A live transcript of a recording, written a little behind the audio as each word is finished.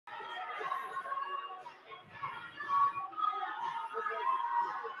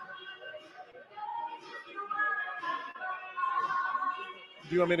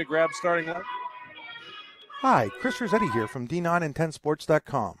do you want me to grab starting line? Hi, Chris Rossetti here from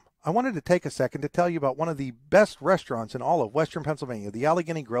D9and10sports.com. I wanted to take a second to tell you about one of the best restaurants in all of Western Pennsylvania, the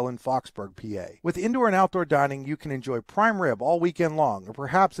Allegheny Grill in Foxburg, PA. With indoor and outdoor dining, you can enjoy prime rib all weekend long, or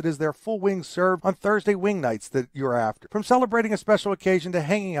perhaps it is their full wings served on Thursday wing nights that you're after. From celebrating a special occasion to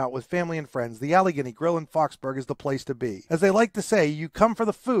hanging out with family and friends, the Allegheny Grill in Foxburg is the place to be. As they like to say, you come for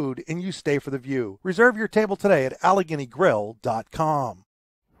the food and you stay for the view. Reserve your table today at AlleghenyGrill.com.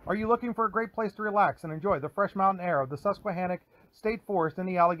 Are you looking for a great place to relax and enjoy the fresh mountain air of the Susquehannock State Forest in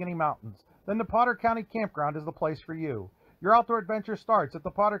the Allegheny Mountains? Then the Potter County Campground is the place for you. Your outdoor adventure starts at the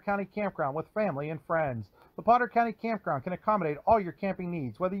Potter County Campground with family and friends. The Potter County Campground can accommodate all your camping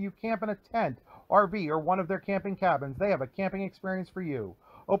needs. Whether you camp in a tent, RV, or one of their camping cabins, they have a camping experience for you.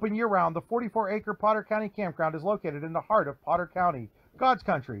 Open year-round, the 44-acre Potter County Campground is located in the heart of Potter County, God's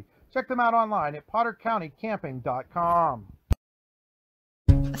country. Check them out online at pottercountycamping.com.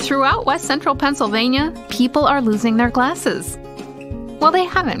 Throughout West Central Pennsylvania, people are losing their glasses. Well, they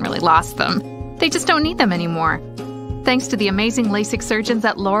haven't really lost them. They just don't need them anymore. Thanks to the amazing LASIK surgeons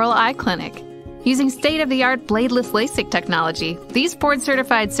at Laurel Eye Clinic. Using state-of-the-art bladeless LASIK technology, these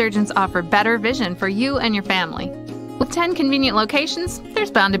board-certified surgeons offer better vision for you and your family. With 10 convenient locations,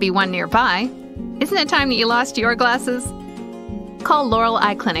 there's bound to be one nearby. Isn't it time that you lost your glasses? Call Laurel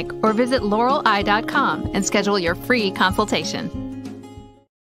Eye Clinic or visit laureleye.com and schedule your free consultation.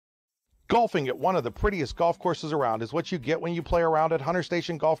 Golfing at one of the prettiest golf courses around is what you get when you play around at Hunter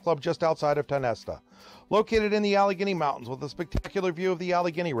Station Golf Club just outside of Tonesta. Located in the Allegheny Mountains with a spectacular view of the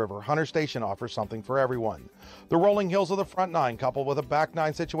Allegheny River, Hunter Station offers something for everyone. The rolling hills of the front nine, coupled with a back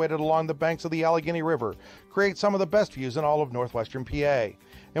nine situated along the banks of the Allegheny River, create some of the best views in all of northwestern PA.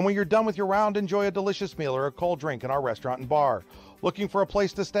 And when you're done with your round, enjoy a delicious meal or a cold drink in our restaurant and bar. Looking for a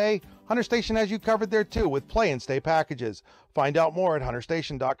place to stay? Hunter Station has you covered there too with play and stay packages. Find out more at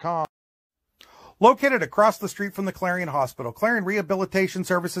hunterstation.com. Located across the street from the Clarion Hospital, Clarion Rehabilitation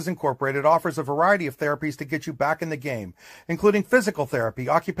Services Incorporated offers a variety of therapies to get you back in the game, including physical therapy,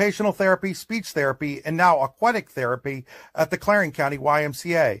 occupational therapy, speech therapy, and now aquatic therapy at the Clarion County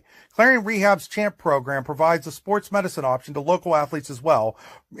YMCA. Clarion Rehab's CHAMP program provides a sports medicine option to local athletes as well,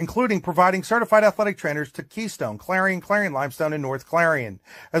 including providing certified athletic trainers to Keystone, Clarion Limestone, and North Clarion,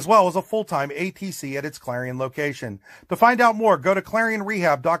 as well as a full-time ATC at its Clarion location. To find out more, go to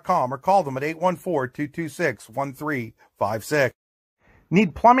clarionrehab.com or call them at 814-226-1356.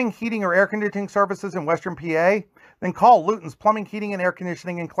 Need plumbing, heating, or air conditioning services in Western PA? Then call Luton's Plumbing, Heating, and Air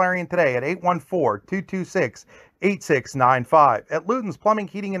Conditioning in Clarion today at 814-226-8695. At Luton's Plumbing,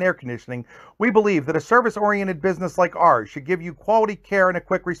 Heating, and Air Conditioning, we believe that a service-oriented business like ours should give you quality care and a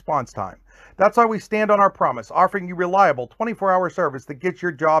quick response time. That's why we stand on our promise, offering you reliable 24-hour service that gets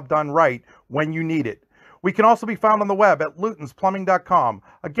your job done right when you need it. We can also be found on the web at lutonsplumbing.com.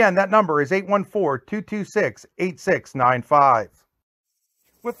 Again, that number is 814-226-8695.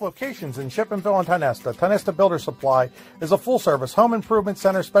 With locations in Shippenville and Tonesta, Tonesta Builder Supply is a full-service home improvement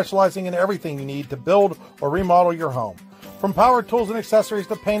center specializing in everything you need to build or remodel your home. From power tools and accessories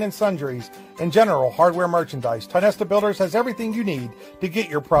to paint and sundries and general hardware merchandise, Tonesta Builders has everything you need to get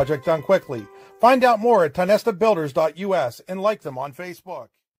your project done quickly. Find out more at tonestabuilders.us and like them on Facebook.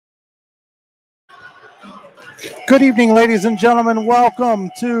 Good evening, ladies and gentlemen. Welcome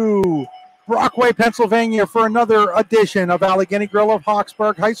to Brockway, Pennsylvania for another edition of Allegheny Grill of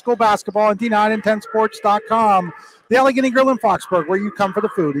Foxburg High School Basketball on D9and10sports.com. The Allegheny Grill in Foxburg, where you come for the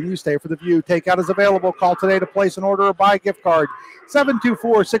food and you stay for the view. Takeout is available. Call today to place an order or buy a gift card.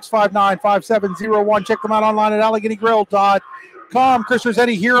 724-659-5701. Check them out online at AlleghenyGrill.com. Chris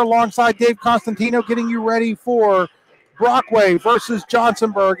Rossetti here alongside Dave Constantino getting you ready for Brockway versus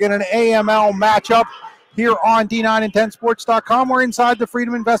Johnsonburg in an AML matchup here on D9and10sports.com. We're inside the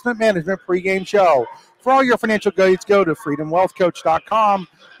Freedom Investment Management pregame show. For all your financial needs, go to freedomwealthcoach.com.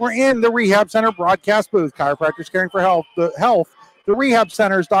 We're in the Rehab Center broadcast booth. Chiropractors caring for health, the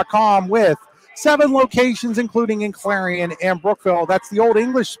rehabcenters.com with 7 locations, including in Clarion and Brookville. That's the old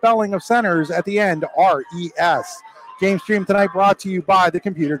English spelling of centers at the end, R-E-S. Game stream tonight brought to you by the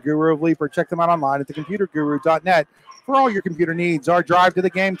Computer Guru of Leaper. Check them out online at thecomputerguru.net. For all your computer needs. Our drive to the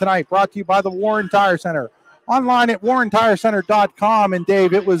game tonight brought to you by the Warren Tire Center. Online at warrentirecenter.com. And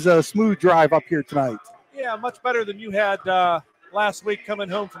Dave, it was a smooth drive up here tonight. Yeah, much better than you had last week coming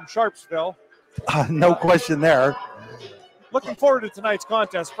home from Sharpsville. No question there. Looking forward to tonight's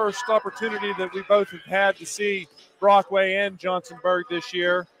contest. First opportunity that we both have had to see Brockway and Johnsonburg this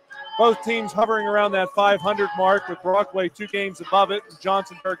year. Both teams hovering around that 500 mark, with Brockway 2 games above it and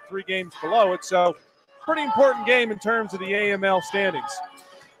Johnsonburg 3 games below it. So pretty important game in terms of the AML standings.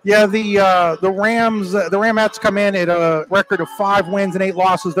 Yeah, the Ramettes come in at a record of 5 wins and 8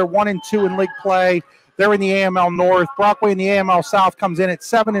 losses. They're 1-2 in league play. They're in the AML North. Brockway in the AML South comes in at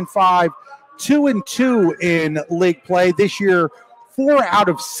 7-5, 2-2 in league play. This year, 4 out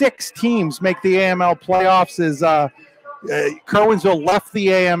of 6 teams make the AML playoffs. As Kerwinsville left the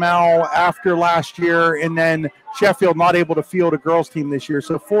AML after last year, and then Sheffield not able to field a girls team this year.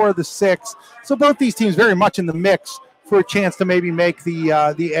 So 4 of the 6. So both these teams very much in the mix for a chance to maybe make the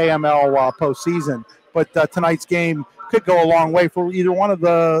AML postseason. But tonight's game could go a long way for either one of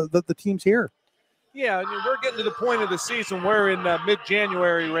the teams here. Yeah, I mean, we're getting to the point of the season. We're in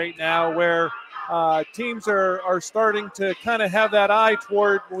mid-January right now where teams are starting to kind of have that eye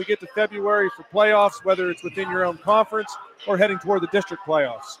toward when we get to February for playoffs, whether it's within your own conference or heading toward the district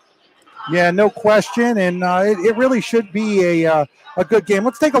playoffs. Yeah, no question, and it really should be a good game.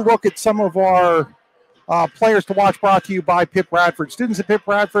 Let's take a look at some of our players to watch, brought to you by Pitt Bradford. Students at Pitt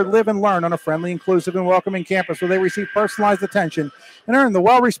Bradford live and learn on a friendly, inclusive, and welcoming campus where they receive personalized attention and earn the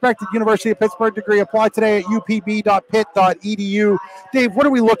well-respected University of Pittsburgh degree. Apply today at upb.pitt.edu. Dave, what are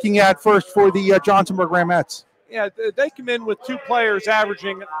we looking at first for the Johnsonburg Ramettes? Yeah, they come in with 2 players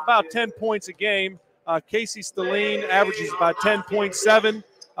averaging about 10 points a game. Casey Stalline averages about 10.7.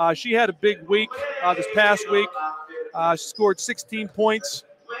 She had a big week this past week. She scored 16 points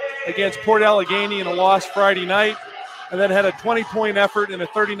against Port Allegheny in a loss Friday night, and then had a 20-point effort in a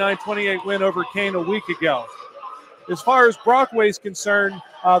 39-28 win over Kane a week ago. As far as Brockway is concerned,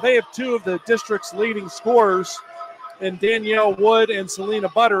 they have 2 of the district's leading scorers in Danielle Wood and Selena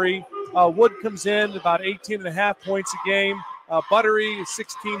Buttery. Wood comes in about 18.5 points a game. Buttery is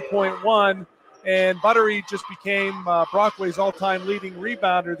 16.1, and Buttery just became Brockway's all-time leading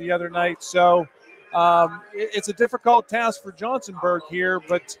rebounder the other night. So it's a difficult task for Johnsonburg here,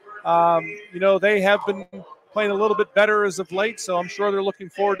 but they have been playing a little bit better as of late, so I'm sure they're looking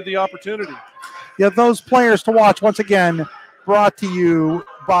forward to the opportunity. Yeah, those players to watch, once again, brought to you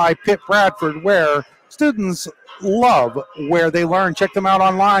by Pitt Bradford, where students love where they learn. Check them out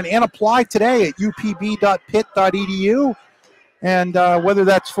online and apply today at upb.pitt.edu. And whether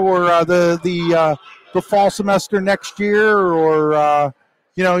that's for the fall semester next year, or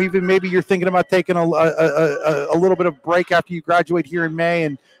even maybe you're thinking about taking a little bit of break after you graduate here in May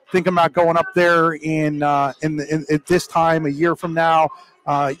and thinking about going up there in at this time a year from now.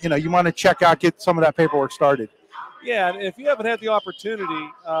 You want to get some of that paperwork started. Yeah, and if you haven't had the opportunity,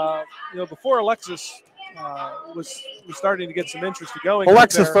 before Alexis was starting to get some interest to going.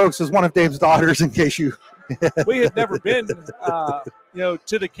 Alexis, folks, is one of Dave's daughters, in case you. We had never been, to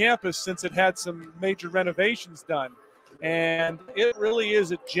the campus since it had some major renovations done. And it really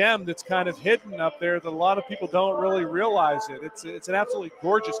is a gem that's kind of hidden up there that a lot of people don't really realize it. It's an absolutely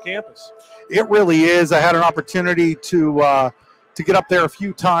gorgeous campus. It really is. I had an opportunity to get up there a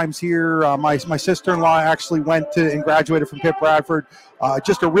few times here. My sister-in-law actually went to and graduated from Pitt Bradford.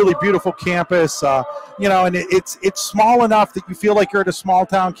 Just a really beautiful campus, and it's small enough that you feel like you're at a small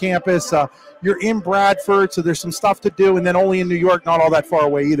town campus. You're in Bradford, so there's some stuff to do, and then only in New York, not all that far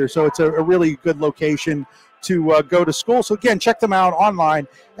away either. So it's a really good location to go to school. So again, check them out online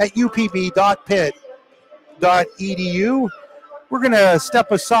at upb.pitt.edu. We're going to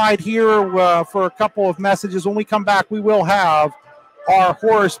step aside here for a couple of messages. When we come back, we will have our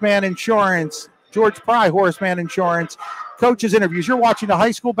Horace Mann Insurance, George Pry Horace Mann Insurance coaches interviews. You're watching the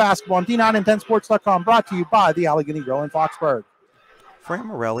high school basketball on D910sports.com, brought to you by the Allegheny Grill in Foxburg. Fran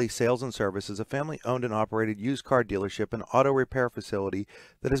Morelli Sales and Service is a family-owned and operated used car dealership and auto repair facility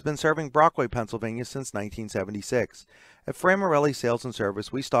that has been serving Brockway, Pennsylvania since 1976. At Fran Morelli Sales and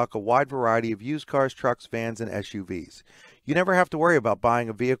Service, we stock a wide variety of used cars, trucks, vans, and SUVs. You never have to worry about buying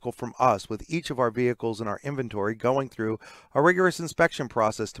a vehicle from us, with each of our vehicles in our inventory going through a rigorous inspection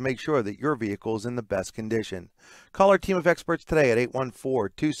process to make sure that your vehicle is in the best condition. Call our team of experts today at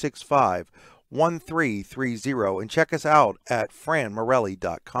 814-265-1330 and check us out at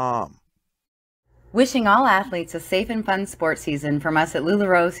franmorelli.com. Wishing all athletes a safe and fun sports season from us at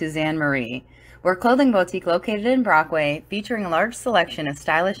LuLaRoe Suzanne Marie. We're a clothing boutique located in Brockway, featuring a large selection of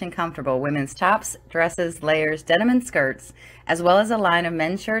stylish and comfortable women's tops, dresses, layers, denim, and skirts, as well as a line of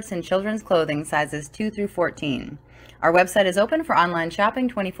men's shirts and children's clothing sizes 2 through 14. Our website is open for online shopping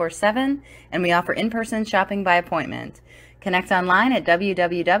 24/7, and we offer in-person shopping by appointment. Connect online at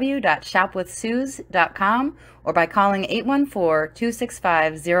www.shopwithsuz.com or by calling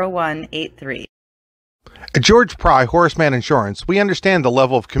 814-265-0183. At George Pry Horseman Insurance, we understand the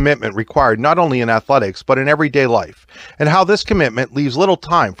level of commitment required not only in athletics but in everyday life, and how this commitment leaves little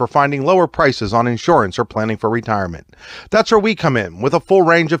time for finding lower prices on insurance or planning for retirement. That's where we come in, with a full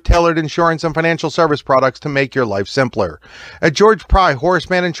range of tailored insurance and financial service products to make your life simpler. At George Pry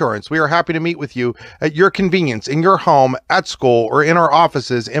Horseman Insurance, we are happy to meet with you at your convenience in your home, at school, or in our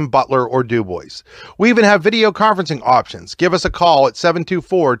offices in Butler or DuBois. We even have video conferencing options. Give us a call at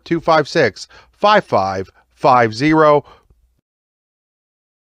 724-256-5550.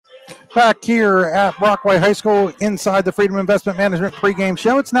 Back here at Brockway High School inside the Freedom Investment Management pregame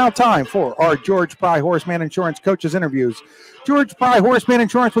show. It's now time for our George Pry Horseman Insurance Coaches interviews. George Pry Horseman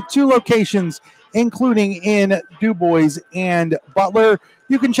Insurance with 2 locations, including in DuBois and Butler.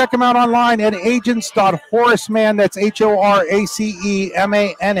 You can check them out online at agents.horseman, that's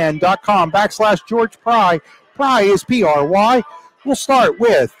HORACEMANN.com/George Pry. Pry is P-R-Y. We'll start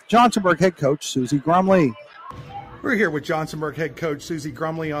with Johnsonburg head coach Susie Grumley. We're here with Johnsonburg head coach Susie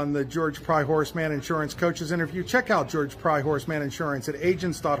Grumley on the George Pry Horseman Insurance Coaches interview. Check out George Pry Horseman Insurance at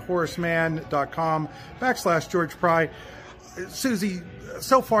agents.horseman.com/George Pry. Susie,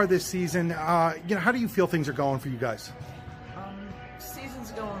 so far this season, how do you feel things are going for you guys? Season's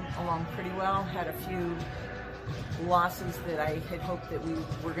going along pretty well. Had a few losses that I had hoped that we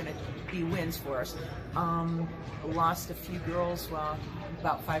were going to be wins for us. Lost a few girls,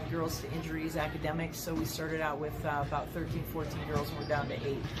 about 5 girls to injuries, academics, so we started out with about 13, 14 girls and we're down to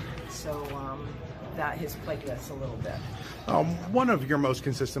 8. So that has plagued us a little bit. One of your most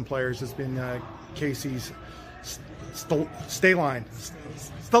consistent players has been Casey's Staline.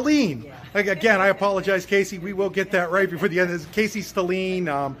 Yeah. Again, I apologize, Casey. We will get that right before the end. This Casey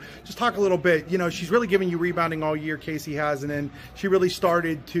Staline. Just talk a little bit. She's really giving you rebounding all year. Casey has, and then she really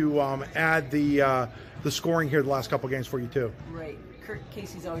started to add the scoring here the last couple games for you too. Right.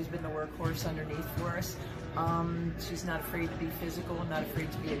 Casey's always been the workhorse underneath for us. She's not afraid to be physical, not afraid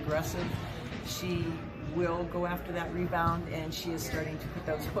to be aggressive. She will go after that rebound, and she is starting to put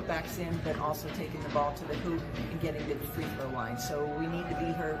those putbacks in, but also taking the ball to the hoop and getting to the free throw line. So we need to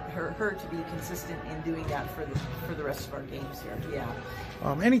be her to be consistent in doing that for the rest of our games here. Yeah.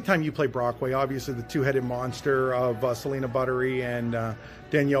 Anytime you play Brockway, obviously the 2-headed monster of Selena Buttery and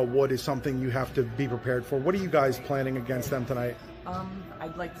Danielle Wood is something you have to be prepared for. What are you guys planning against them tonight?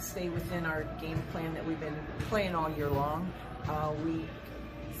 I'd like to stay within our game plan that we've been playing all year long.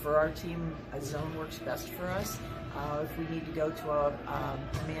 For our team, a zone works best for us. If we need to go to a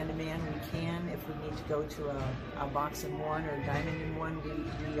man-to-man, we can. If we need to go to a box and one or a diamond in one,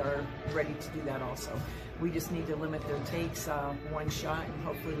 we are ready to do that also. We just need to limit their takes, one shot, and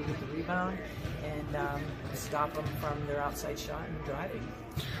hopefully we get the rebound and stop them from their outside shot and driving.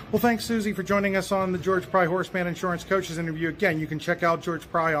 Well, thanks, Susie, for joining us on the George Pry Horseman Insurance Coaches interview. Again, you can check out George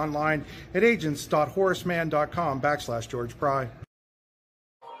Pry online at agents.horseman.com/George Pry.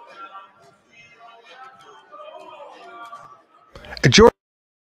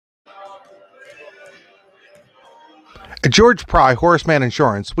 At George Pry Horseman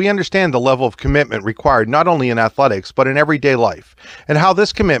Insurance, we understand the level of commitment required not only in athletics but in everyday life, and how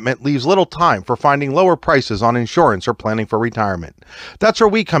this commitment leaves little time for finding lower prices on insurance or planning for retirement. That's where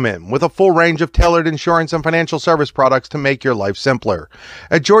we come in, with a full range of tailored insurance and financial service products to make your life simpler.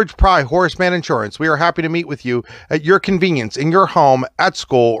 At George Pry Horseman Insurance, we are happy to meet with you at your convenience in your home, at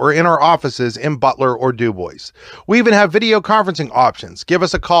school, or in our offices in Butler or DuBois. We even have video conferencing options. Give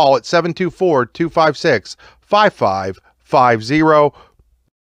us a call at 724-256-5550.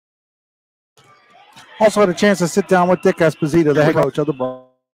 Also had a chance to sit down with Dick Esposito, the head coach of the Brockway.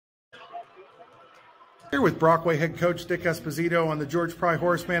 Here with Brockway head coach Dick Esposito on the George Pry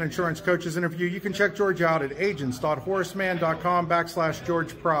Horseman Insurance Coaches interview. You can check George out at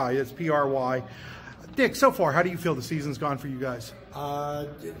agents.horseman.com/George Pry. It's P-R-Y. Dick, so far, how do you feel the season's gone for you guys?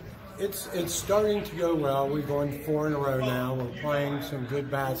 It's starting to go well. We've gone 4 in a row now. We're playing some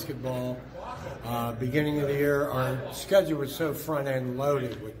good basketball. Beginning of the year, our schedule was so front-end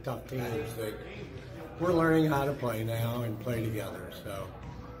loaded with tough teams that we're learning how to play now and play together. So,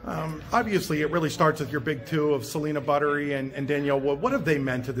 obviously, it really starts with your big 2 of Selena Buttery and Danielle Wood. What have they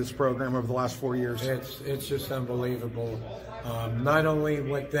meant to this program over the last 4 years? It's just unbelievable. Not only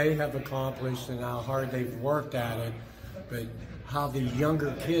what they have accomplished and how hard they've worked at it, but how the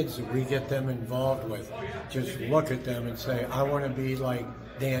younger kids that we get them involved with just look at them and say, I want to be like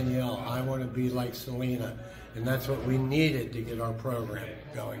Danielle, I want to be like Selena, and that's what we needed to get our program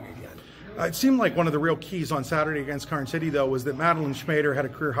going again. It seemed like one of the real keys on Saturday against Carn City, though, was that Madeline Schmader had a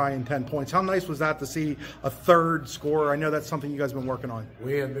career high in 10 points. How nice was that to see a third scorer? I know that's something you guys have been working on.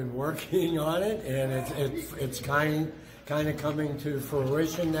 We have been working on it, and it's kind of coming to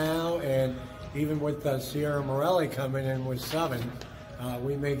fruition now, and even with Sierra Morelli coming in with 7,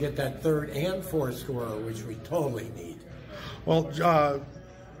 we may get that 3rd and 4th scorer, which we totally need. Well,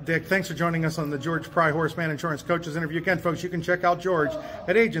 Dick, thanks for joining us on the George Pry Horseman Insurance Coaches interview. Again, folks, you can check out George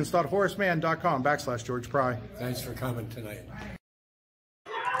at agents.horseman.com/George Pry. Thanks for coming tonight.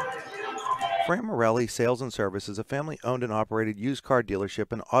 Fran Morelli Sales and Service is a family-owned and operated used car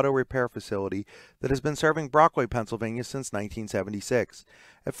dealership and auto repair facility that has been serving Brockway, Pennsylvania since 1976.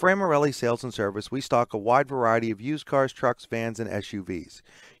 At Fran Morelli Sales and Service, we stock a wide variety of used cars, trucks, vans, and SUVs.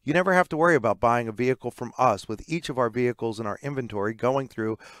 You never have to worry about buying a vehicle from us, with each of our vehicles in our inventory going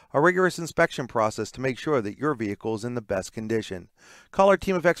through a rigorous inspection process to make sure that your vehicle is in the best condition. Call our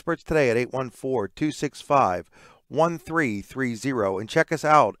team of experts today at 814-265-1330 and check us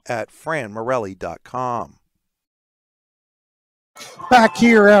out at franmorelli.com. Back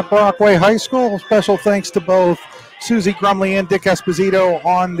here at Brockway High School, special thanks to both Susie Grumley and Dick Esposito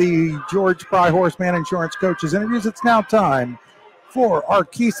on the George Pry Horseman Insurance Coaches interviews. It's now time for our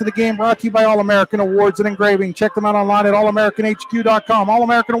Keys to the Game, brought to you by All-American Awards and Engraving. Check them out online at allamericanhq.com.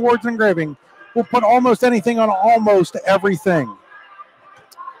 All-American Awards and Engraving will put almost anything on almost everything.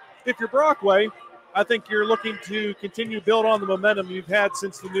 If you're Brockway, I think you're looking to continue to build on the momentum you've had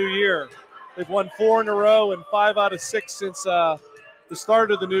since the new year. They've won 4 in a row and 5 out of 6 since the start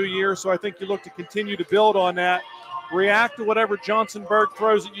of the new year, so I think you look to continue to build on that. React to whatever Johnsonburg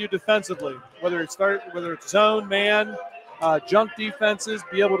throws at you defensively, whether it's zone, man, junk defenses,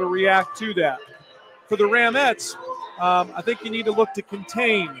 be able to react to that. For the Ramettes, I think you need to look to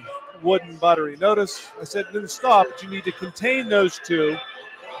contain Wood and Buttery. Notice I said didn't stop, but you need to contain those two.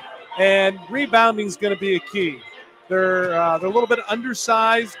 And rebounding is going to be a key. They're a little bit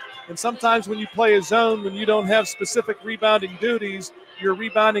undersized, and sometimes when you play a zone, when you don't have specific rebounding duties, you're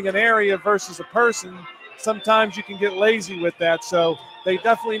rebounding an area versus a person. Sometimes you can get lazy with that, so they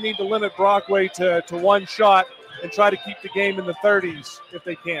definitely need to limit Brockway to one shot and try to keep the game in the 30s if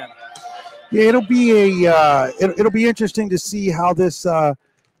they can. Yeah, it'll be it'll be interesting to see how this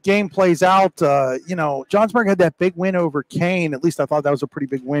game plays out. Johnsonburg had that big win over Kane. At least I thought that was a pretty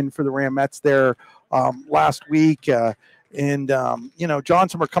big win for the Ramettes there last week.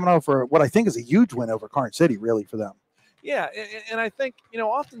 Johnsonburg coming out for what I think is a huge win over Carn City, really, for them. Yeah, and I think,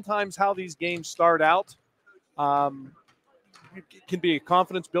 oftentimes how these games start out it can be a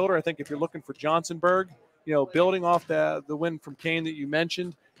confidence builder. I think if you're looking for Johnsonburg, building off the win from Kane that you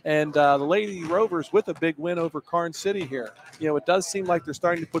mentioned, and the Lady Rovers with a big win over Carn City here. It does seem like they're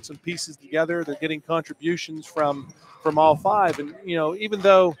starting to put some pieces together. They're getting contributions from all 5. And, even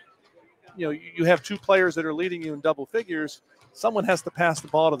though, you have 2 players that are leading you in double figures, someone has to pass the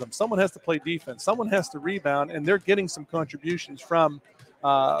ball to them. Someone has to play defense. Someone has to rebound, and they're getting some contributions from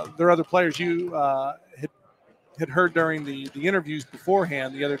their other players. You had heard during the interviews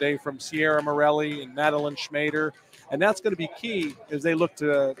beforehand the other day from Sierra Morelli and Madeline Schmader. And that's going to be key as they look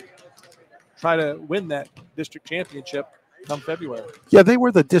to try to win that district championship come February. Yeah, they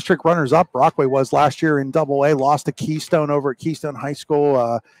were the district runners-up. Brockway was last year in Double-A, lost to Keystone over at Keystone High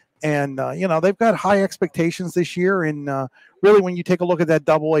School. They've got high expectations this year. And really, when you take a look at that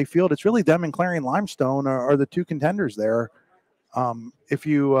Double-A field, it's really them and Clarion Limestone are the 2 contenders there. If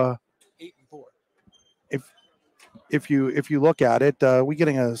you 8-4. If you look at it, we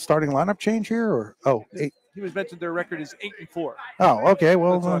getting a starting lineup change here, or 8? He was mentioned their record is 8-4. Oh, okay.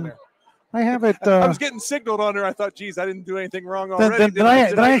 Well, I have it. I was getting signaled on there. I thought, geez, I didn't do anything wrong already. Then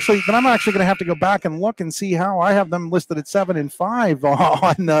I'm actually going to have to go back and look and see how I have them listed at 7-5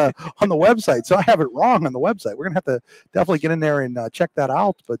 on the website. So I have it wrong on the website. We're going to have to definitely get in there and check that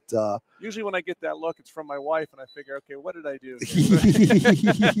out. But usually when I get that look, it's from my wife, and I figure, okay, what did I do?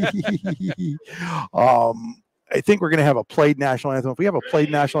 I think we're going to have a played national anthem. If we have a played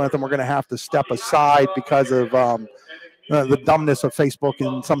national anthem, we're going to have to step aside because of the dumbness of Facebook,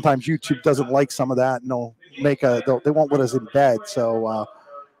 and sometimes YouTube doesn't like some of that, and they won't let us embed. So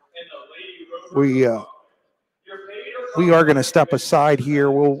we are going to step aside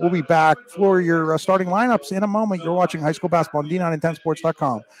here. We'll be back for your starting lineups in a moment. You're watching high school basketball on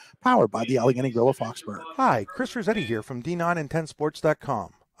D9and10sports.com, powered by the Allegheny Grill of Foxburg. Hi, Chris Rossetti here from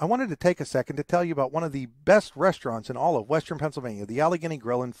D9and10sports.com. I wanted to take a second to tell you about one of the best restaurants in all of Western Pennsylvania, the Allegheny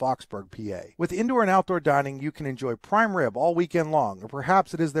Grill in Foxburg, PA. With indoor and outdoor dining, you can enjoy prime rib all weekend long, or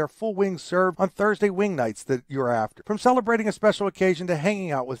perhaps it is their full wings served on Thursday wing nights that you're after. From celebrating a special occasion to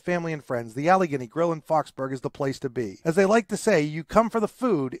hanging out with family and friends, the Allegheny Grill in Foxburg is the place to be. As they like to say, you come for the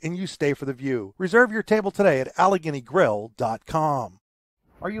food and you stay for the view. Reserve your table today at AlleghenyGrill.com.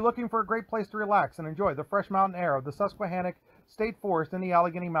 Are you looking for a great place to relax and enjoy the fresh mountain air of the Susquehannock State Forest in the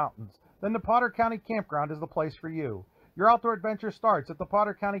Allegheny Mountains? Then the Potter County Campground is the place for you. Your outdoor adventure starts at the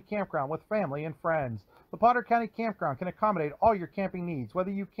Potter County Campground with family and friends. The Potter County Campground can accommodate all your camping needs.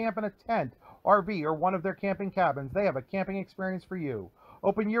 Whether you camp in a tent, RV, or one of their camping cabins, they have a camping experience for you.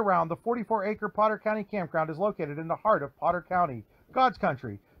 Open year-round, the 44-acre Potter County Campground is located in the heart of Potter County, God's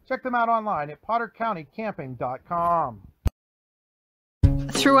country. Check them out online at pottercountycamping.com.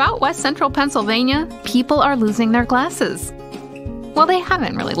 Throughout West Central Pennsylvania, people are losing their glasses. Well, they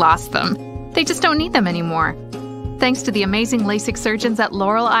haven't really lost them. They just don't need them anymore. Thanks to the amazing LASIK surgeons at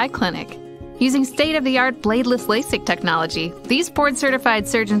Laurel Eye Clinic. Using state-of-the-art bladeless LASIK technology, these board-certified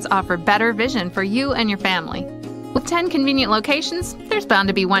surgeons offer better vision for you and your family. With 10 convenient locations, there's bound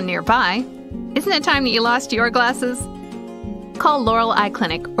to be one nearby. Isn't it time that you lost your glasses? Call Laurel Eye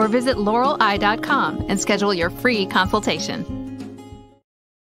Clinic or visit laureleye.com and schedule your free consultation.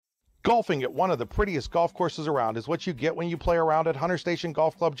 Golfing at one of the prettiest golf courses around is what you get when you play around at Hunter Station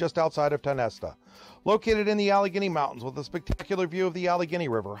Golf Club just outside of Tonesta. Located in the Allegheny Mountains with a spectacular view of the Allegheny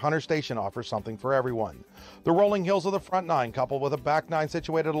River, Hunter Station offers something for everyone. The rolling hills of the front nine, coupled with a back nine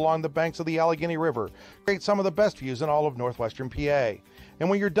situated along the banks of the Allegheny River, create some of the best views in all of northwestern PA. And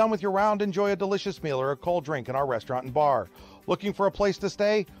when you're done with your round, enjoy a delicious meal or a cold drink in our restaurant and bar. Looking for a place to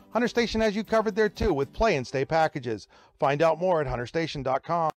stay? Hunter Station has you covered there too with play and stay packages. Find out more at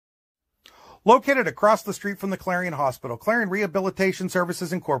hunterstation.com. Located across the street from the Clarion Hospital, Clarion Rehabilitation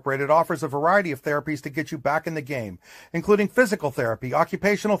Services Incorporated offers a variety of therapies to get you back in the game, including physical therapy,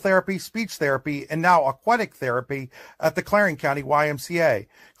 occupational therapy, speech therapy, and now aquatic therapy at the Clarion County YMCA.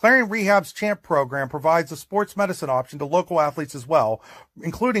 Clarion Rehab's CHAMP program provides a sports medicine option to local athletes as well,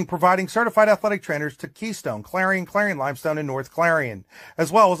 including providing certified athletic trainers to Keystone, Clarion, Clarion Limestone, and North Clarion,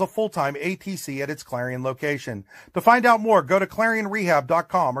 as well as a full-time ATC at its Clarion location. To find out more, go to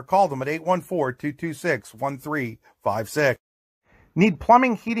clarionrehab.com or call them at 814-226-1356. Need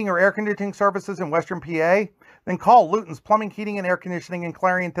plumbing, heating, or air conditioning services in Western PA? Then call Luton's Plumbing, Heating, and Air Conditioning in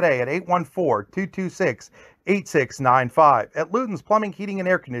Clarion today at 814-226-8695. At Luton's Plumbing, Heating, and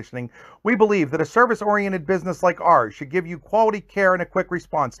Air Conditioning, we believe that a service-oriented business like ours should give you quality care and a quick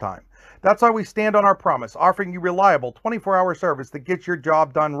response time. That's why we stand on our promise, offering you reliable 24-hour service that gets your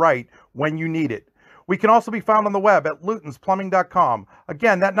job done right when you need it. We can also be found on the web at lutonsplumbing.com.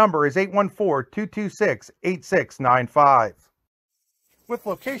 Again, that number is 814-226-8695. With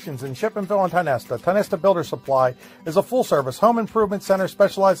locations in Shippenville and Tonesta, Tonesta Builder Supply is a full-service home improvement center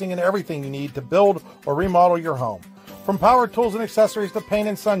specializing in everything you need to build or remodel your home. From power tools and accessories to paint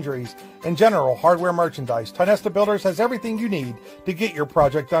and sundries and general hardware merchandise, Tonesta Builders has everything you need to get your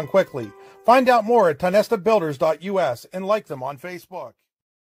project done quickly. Find out more at tonestabuilders.us and like them on Facebook.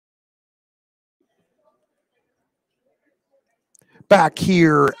 Back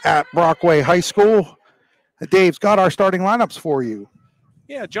here at Brockway High School, Dave's got our starting lineups for you.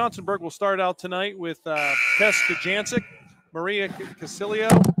 Yeah, Johnsonburg will start out tonight with Tess Kajancic, Maria Casilio,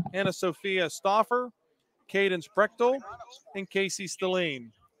 Anna Sophia Stoffer, Cadence Brechtel, and Casey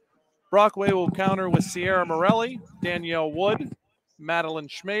Stalline. Brockway will counter with Sierra Morelli, Danielle Wood, Madeline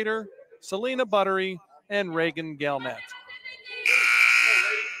Schmader, Selena Buttery, and Reagan Galnett.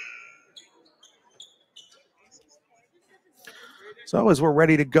 So as we're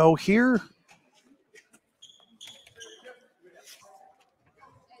ready to go here,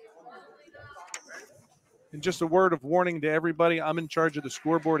 and just a word of warning to everybody, I'm in charge of the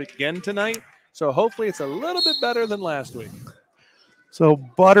scoreboard again tonight, so hopefully it's a little bit better than last week. So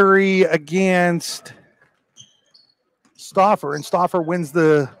Buttery against Stoffer, and Stoffer wins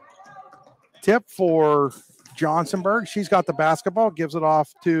the tip for Johnsonburg. She's got the basketball, gives it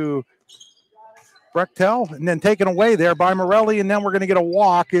off to Brechtel, and then taken away there by Morelli, and then we're going to get a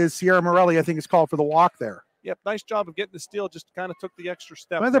walk. Is Sierra Morelli, I think, is called for the walk there. Yep, nice job of getting the steal, just kind of took the extra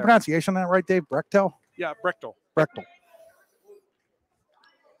step. Is the pronunciation on that right, Dave? Brechtel? Yeah, Brechtel. Brechtel.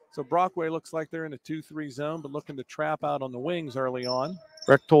 So Brockway looks like they're in a 2-3 zone, but looking to trap out on the wings early on.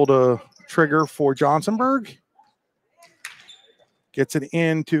 Brechtel to trigger for Johnsonburg. Gets it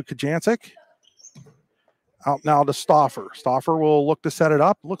into Kajancic. Out now to Stoffer. Stoffer will look to set it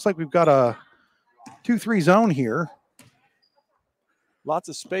up. Looks like we've got a 2-3 zone here. Lots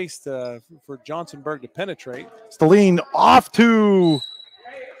of space for Johnsonburg to penetrate. Stalline off to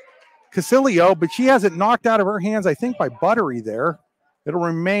Casilio, but she has it knocked out of her hands, I think, by Buttery there. It'll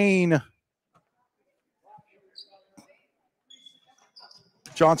remain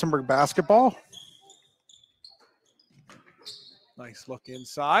Johnsonburg basketball. Nice look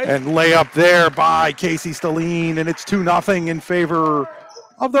inside. And layup there by Casey Stalline, and it's 2-0 in favor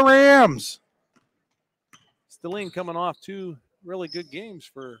of the Rams. Stalline coming off two really good games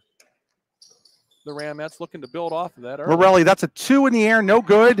for the Ramettes, looking to build off of that. Morelli, that's a 2 in the air, no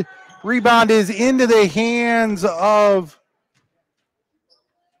good. Rebound is into the hands of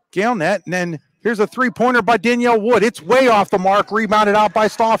Galnet, and then here's a three-pointer by Danielle Wood. It's way off the mark, rebounded out by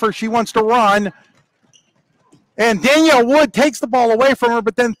Stauffer. She wants to run, and Danielle Wood takes the ball away from her,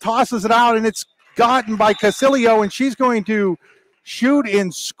 but then tosses it out, and it's gotten by Casilio, and she's going to shoot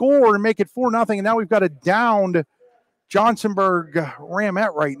and score and make it 4-0, and now we've got a downed Johnsonburg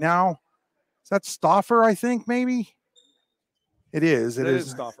Ramette right now. Is that Stauffer, I think, maybe? It is. It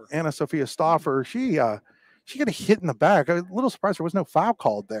is Stauffer. Anna Sophia Stauffer. She got a hit in the back. I'm a little surprised there was no foul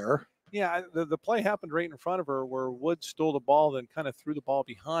called there. Yeah, the play happened right in front of her where Wood stole the ball, then kind of threw the ball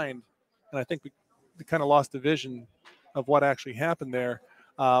behind. And I think we kind of lost the vision of what actually happened there.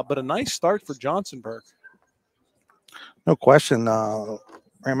 But a nice start for Johnsonburg. No question.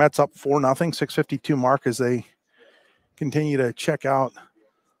 Ramette's up 4-0, 6:52 mark as they continue to check out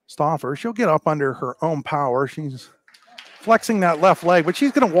Stauffer. She'll get up under her own power. She's flexing that left leg, but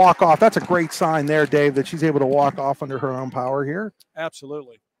she's going to walk off. That's a great sign there, Dave, that she's able to walk off under her own power here.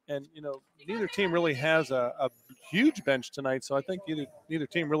 Absolutely. And, neither team really has a huge bench tonight, so I think neither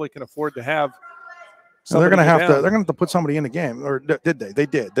team really can afford to have they're going to have to put somebody in the game, or did they? They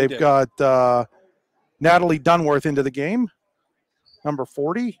did. They've got Natalie Dunworth into the game, number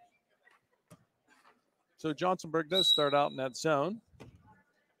 40. So Johnsonburg does start out in that zone.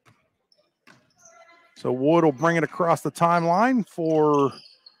 So Wood will bring it across the timeline for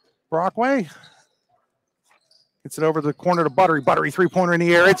Brockway. Gets it over the corner to Buttery. Buttery three-pointer in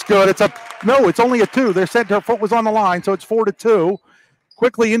the air. It's good. It's only a 2. They're said her foot was on the line, so it's 4-2.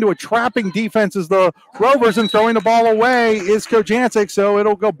 Quickly into a trapping defense as the Rovers, and throwing the ball away is Kojancic, so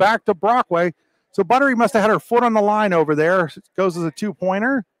it'll go back to Brockway. So Buttery must have had her foot on the line over there. It goes as a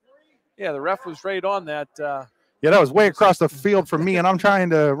 2-pointer. Yeah, the ref was right on that. Yeah, that was way across the field from me, and I'm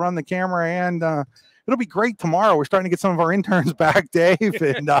trying to run the camera, and it'll be great tomorrow. We're starting to get some of our interns back, Dave,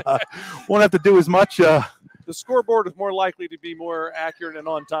 and won't have to do as much. The scoreboard is more likely to be more accurate and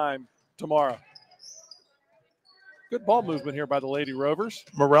on time tomorrow. Good ball movement here by the Lady Rovers.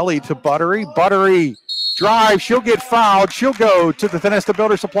 Morelli to Buttery. Buttery drive. She'll get fouled. She'll go to the Thanesta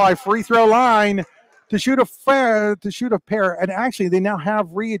Builder Supply free throw line to shoot a pair. And actually, they now have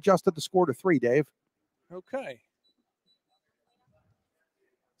readjusted the score to 3, Dave. Okay.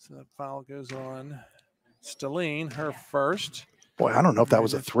 So that foul goes on Stalene, her first. Boy, I don't know if that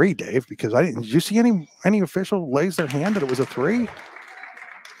was a 3, Dave, because did you see any official raise their hand that it was a 3?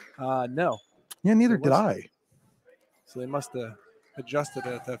 No. Yeah, neither did I. So they must have adjusted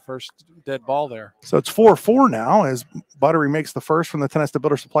at that first dead ball there. So it's 4-4 now as Buttery makes the first from the Thanesta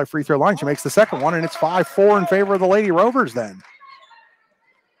Builder Supply free throw line. She makes the second one, and it's 5-4 in favor of the Lady Rovers then.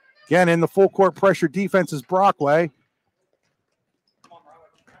 Again, in the full court pressure defense is Brockway.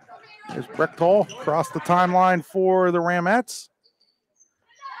 There's Brechtal across the timeline for the Ramettes.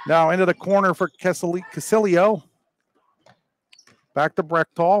 Now into the corner for Casilio. Back to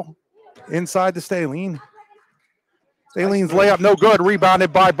Brechtal. Inside to Staline. Staline's layup no good.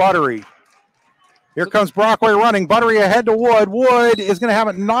 Rebounded by Buttery. Here comes Brockway running. Buttery ahead to Wood. Wood is going to have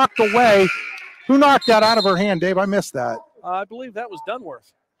it knocked away. Who knocked that out of her hand, Dave? I missed that. I believe that was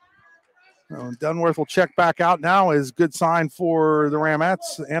Dunworth. Dunworth will check back out now. Is good sign for the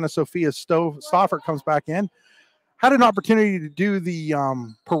Ramettes. Anna Sophia Stauffer comes back in. Had an opportunity to do the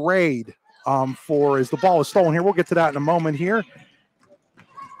parade as the ball was stolen here. We'll get to that in a moment here.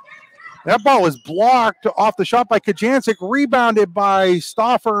 That ball is blocked off the shot by Kojancic, rebounded by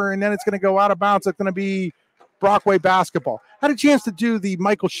Stauffer, and then it's going to go out of bounds. It's going to be Brockway basketball. Had a chance to do the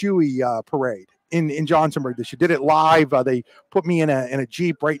Michael Shuey parade in Johnsonburg this year. Did it live. They put me in a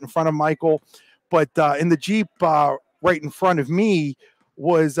Jeep right in front of Michael. But in the Jeep right in front of me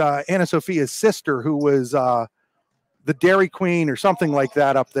was Anna Sophia's sister, who was the Dairy Queen or something like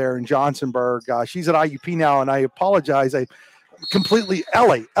that up there in Johnsonburg. She's at IUP now, and I apologize. Completely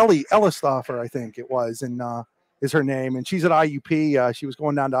Ellie Stauffer, I think it was, and is her name, and she's at IUP. She was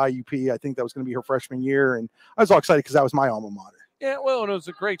going down to IUP. I think that was going to be her freshman year, and I was all excited because that was my alma mater. Yeah, well, and it was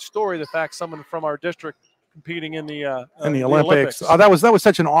a great story. The fact someone from our district competing in the Olympics. That was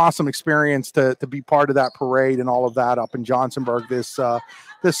such an awesome experience to be part of that parade and all of that up in Johnsonburg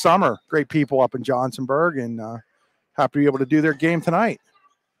this summer. Great people up in Johnsonburg, and happy to be able to do their game tonight.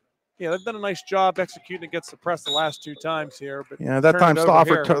 Yeah, they've done a nice job executing against the press the last 2 times here. But yeah, that time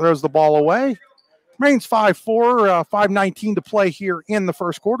Stauffer throws the ball away. Remains 5-4, 5:19 to play here in the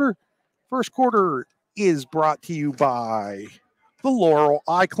first quarter. First quarter is brought to you by the Laurel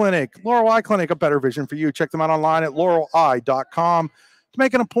Eye Clinic. Laurel Eye Clinic, a better vision for you. Check them out online at laureleye.com. To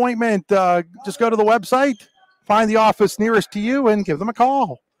make an appointment, just go to the website, find the office nearest to you, and give them a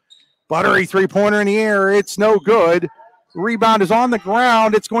call. Buttery three-pointer in the air. It's no good. Rebound is on the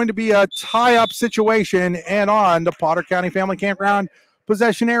ground. It's going to be a tie-up situation, and on the Potter County Family Campground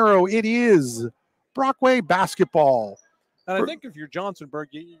possession arrow, it is Brockway basketball. And I think if you're Johnsonburg,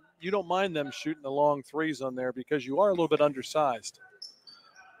 you don't mind them shooting the long threes on there because you are a little bit undersized.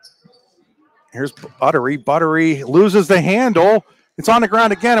 Here's Buttery. Buttery loses the handle. It's on the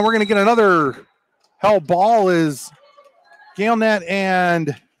ground again, and we're going to get another held ball as Galenet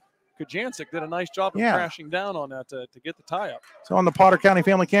and Kajancic did a nice job of crashing down on that to get the tie-up. So on the Potter County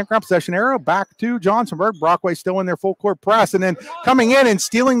Family Campground possession arrow, back to Johnsonburg. Brockway still in their full court press, and then coming in and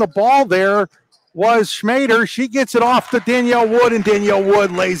stealing the ball there was Schmader. She gets it off to Danielle Wood, and Danielle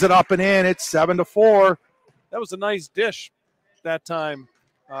Wood lays it up and in. It's 7-4. That was a nice dish that time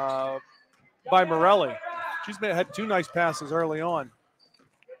by Morelli. She's had two nice passes early on.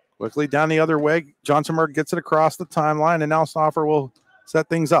 Quickly down the other way, Johnsonburg gets it across the timeline, and now Stauffer will set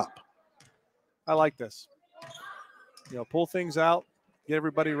things up. I like this. Pull things out, get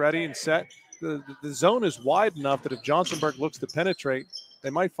everybody ready and set. The zone is wide enough that if Johnsonburg looks to penetrate, they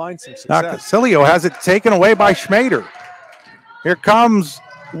might find some success. Now Casilio has it taken away by Schmader. Here comes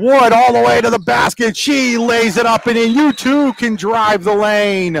Wood all the way to the basket. She lays it up and in. You too can drive the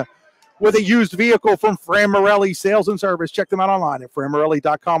lane with a used vehicle from Fran Morelli Sales and Service. Check them out online at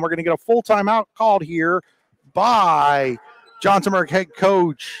franmorelli.com. We're going to get a full timeout called here by Johnsonburg head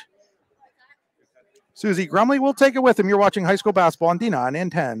coach Susie Grumley. We'll take it with him. You're watching high school basketball on D9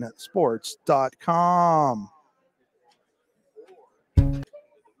 and 10 sports.com.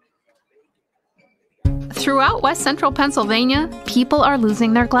 Throughout West Central Pennsylvania, people are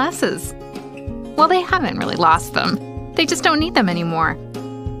losing their glasses. Well, they haven't really lost them. They just don't need them anymore.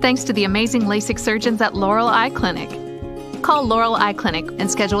 Thanks to the amazing LASIK surgeons at Laurel Eye Clinic. Call Laurel Eye Clinic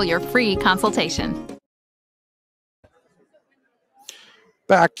and schedule your free consultation.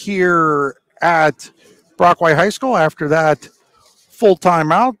 Back here at Brockway High School after that full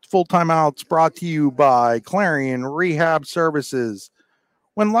timeout. Full timeouts brought to you by Clarion Rehab Services.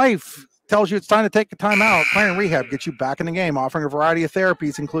 When life tells you it's time to take a timeout, Clarion Rehab gets you back in the game, offering a variety of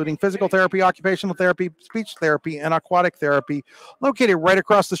therapies, including physical therapy, occupational therapy, speech therapy, and aquatic therapy. Located right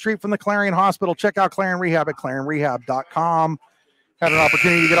across the street from the Clarion Hospital. Check out Clarion Rehab at clarionrehab.com. Had an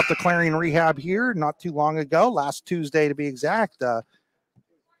opportunity to get up to Clarion Rehab here not too long ago, last Tuesday to be exact.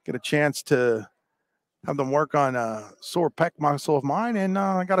 Get a chance to have them work on a sore pec muscle of mine, and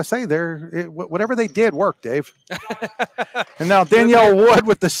I got to say, whatever they did worked, Dave. And now Danielle Wood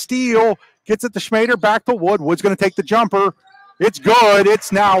with the steal, gets it to Schmader, back to Wood. Wood's going to take the jumper. It's good.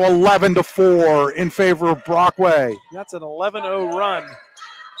 It's now 11-4 in favor of Brockway. That's an 11-0 run.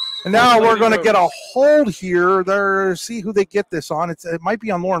 And now we're going to get a hold here. See who they get this on. It might be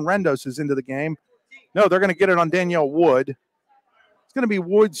on Lauren Rendos, who's into the game. No, they're going to get it on Danielle Wood. It's going to be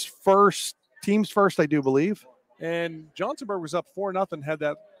Wood's first. Team's first, I do believe. And Johnsonburg was up 4-0, had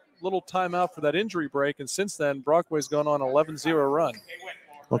that little timeout for that injury break, and since then, Brockway's gone on an 11-0 run.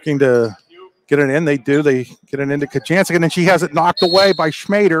 Looking to get it in. They do. They get it into Kajancic, and then she has it knocked away by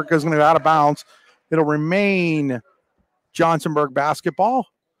Schmader because it's going to go out of bounds. It'll remain Johnsonburg basketball.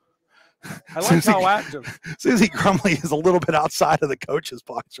 I like how active. Susie Grumley is a little bit outside of the coach's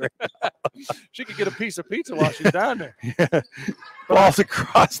box right now. She could get a piece of pizza while she's down there. Yeah. Balls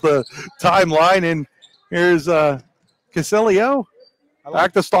across the timeline, and here's Casilio.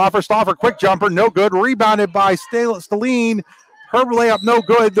 Back to Stauffer. Stauffer, quick jumper, no good. Rebounded by Stalene. Her layup, no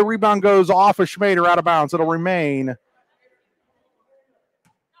good. The rebound goes off of Schmader, out of bounds. It'll remain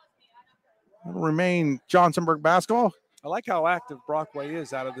Johnsonburg basketball. I like how active Brockway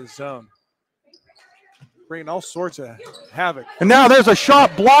is out of this zone. Bringing all sorts of havoc. And now there's a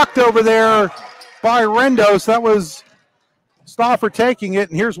shot blocked over there by Rendos. That was Stauffer taking it,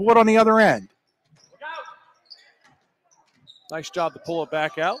 and here's Wood on the other end. Nice job to pull it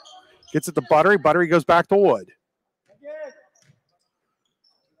back out. Gets it to Buttery. Buttery goes back to Wood.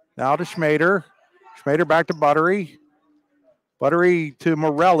 Now to Schmader. Schmader back to Buttery. Buttery to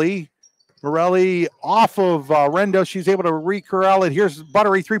Morelli. Morelli off of Rendos. She's able to re-corral it. Here's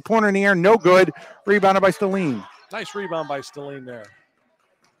Buttery, three-pointer in the air. No good. Rebounded by Stalene. Nice rebound by Stalene there.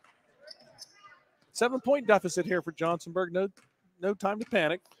 7-point deficit here for Johnsonburg. No time to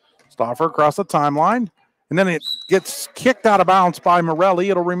panic. Stauffer across the timeline. And then it gets kicked out of bounds by Morelli.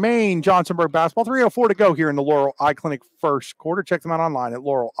 It'll remain Johnsonburg basketball. 3:04 to go here in the Laurel Eye Clinic first quarter. Check them out online at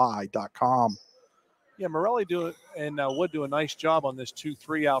laureleye.com. Yeah, Morelli Wood do a nice job on this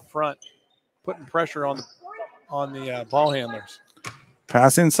 2-3 out front, putting pressure on the ball handlers.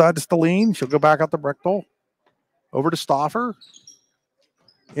 Pass inside to Stalene. She'll go back out to Brechtel. Over to Stauffer.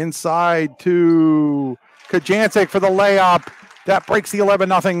 Inside to Kajancic for the layup. That breaks the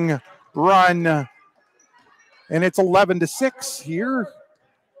 11-0 run. And it's 11-6 here.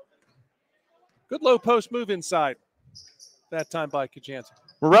 Good low post move inside. That time by Kajanski.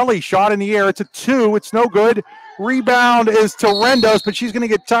 Morelli shot in the air. It's a 2. It's no good. Rebound is to Rendos, but she's going to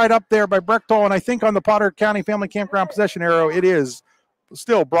get tied up there by Brechtel. And I think on the Potter County Family Campground possession arrow, it is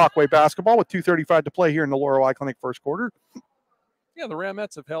still Brockway basketball with 2:35 to play here in the Laurel Eye Clinic first quarter. Yeah, the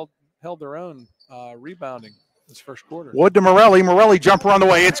Ramettes have held their own rebounding this first quarter. Wood to Morelli. Morelli jumper on the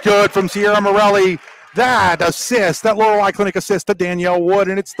way. It's good from Sierra Morelli. That assist, that Laurel Eye Clinic assist to Danielle Wood,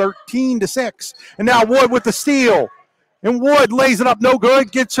 and it's 13-6. And now Wood with the steal. And Wood lays it up, no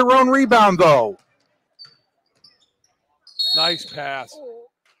good, gets her own rebound, though. Nice pass.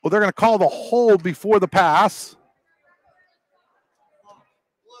 Well, they're going to call the hold before the pass.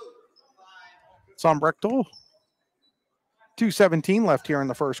 It's on Brechtel. 2:17 left here in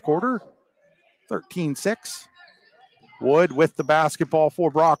the first quarter. 13-6. Wood with the basketball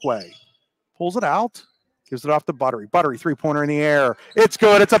for Brockway. Pulls it out. Gives it off to Buttery. Buttery, three-pointer in the air. It's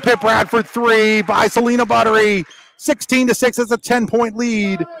good. It's a Pip Bradford 3 by Selena Buttery. 16-6. It's a 10-point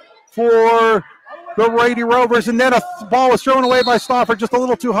lead for the Rady Rovers. And then a ball was thrown away by Stauffer, just a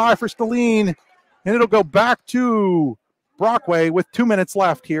little too high for Stalene. And it'll go back to Brockway with 2 minutes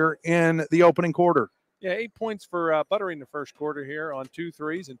left here in the opening quarter. Yeah, 8 points for Buttery in the first quarter here on 2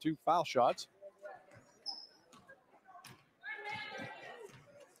 threes and 2 foul shots.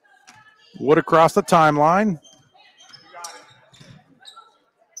 Wood across the timeline.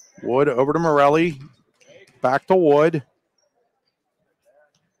 Wood over to Morelli. Back to Wood.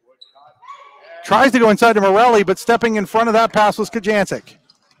 Tries to go inside to Morelli, but stepping in front of that pass was Kajancic.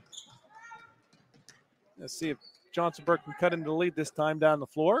 Let's see if Johnsonburg can cut into the lead this time down the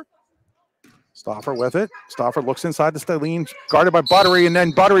floor. Stauffer with it. Stauffer looks inside to Stalene, guarded by Buttery, and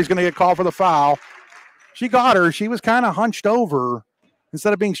then Buttery's going to get called for the foul. She got her. She was kind of hunched over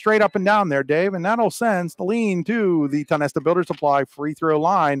instead of being straight up and down there, Dave, and that'll send Stalene to the Tonesta Builder Supply free throw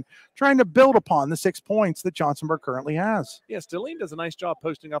line, trying to build upon the 6 points that Johnsonburg currently has. Yeah, Stalene does a nice job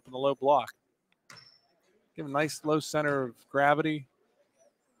posting up in the low block. Give a nice low center of gravity,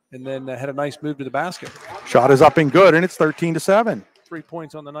 and then had a nice move to the basket. Shot is up and good, and it's 13-7. 3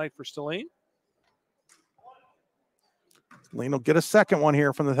 points on the night for Stalene. Stalene will get a second one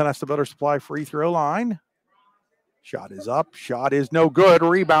here from the Tonesta Builder Supply free throw line. Shot is up. Shot is no good.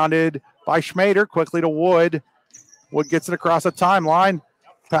 Rebounded by Schmader. Quickly to Wood. Wood gets it across the timeline.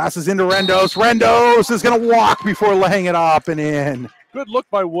 Passes into Rendos. Rendos is going to walk before laying it up and in. Good look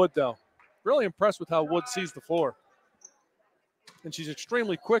by Wood, though. Really impressed with how Wood sees the floor. And she's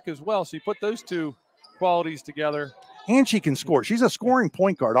extremely quick as well. So you put those two qualities together. And she can score. She's a scoring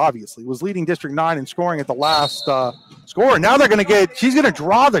point guard, obviously. Was leading District 9 in scoring at the last score. Now they're going to get, she's going to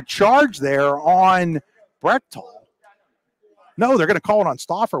draw the charge there on Brechtel. No, they're going to call it on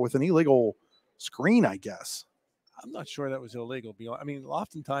Stauffer with an illegal screen, I guess. I'm not sure that was illegal. I mean,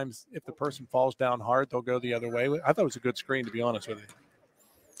 oftentimes if the person falls down hard, they'll go the other way. I thought it was a good screen, to be honest with you.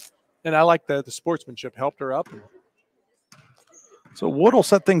 And I like the sportsmanship, helped her up. So Wood will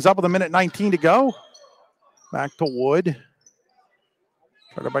set things up with 1:19 to go. Back to Wood.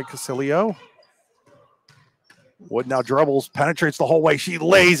 Started by Casilio. Wood now dribbles, penetrates the whole way. She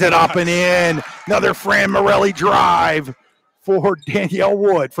lays it up and in. Another Fran Morelli drive for Danielle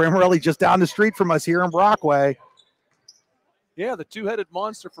Wood. Fran Morelli just down the street from us here in Brockway. Yeah, the two-headed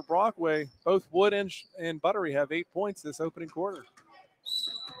monster for Brockway. Both Wood and Buttery have 8 points this opening quarter.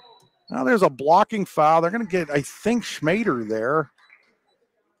 Now there's a blocking foul. They're going to get, I think, Schmader there.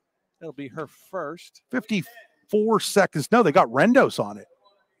 That'll be her first. 54 seconds. No, they got Rendos on it.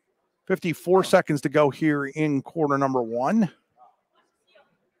 54 seconds to go here in quarter number 1.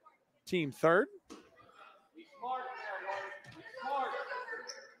 Team third.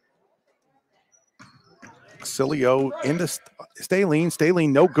 Cilio into Stalene.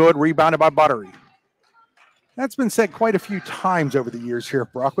 Stalene, no good. Rebounded by Buttery. That's been said quite a few times over the years here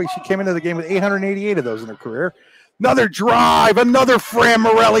at Brockway. She came into the game with 888 of those in her career. Another drive. Another Fran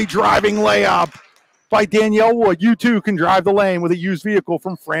Morelli driving layup by Danielle Wood. You too can drive the lane with a used vehicle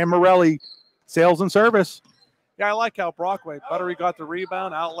from Fran Morelli Sales and Service. Yeah, I like how Brockway. Buttery got the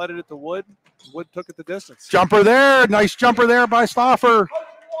rebound, outletted it to Wood. Wood took it the distance. Jumper there. Nice jumper there by Stauffer.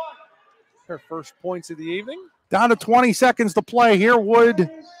 Her first points of the evening. Down to 20 seconds to play here. Wood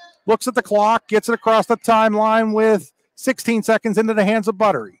looks at the clock, gets it across the timeline with 16 seconds into the hands of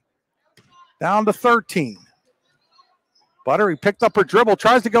Buttery. Down to 13. Buttery picked up her dribble,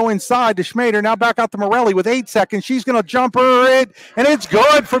 tries to go inside to Schmader. Now back out to Morelli with 8 seconds. She's going to jumper it, and it's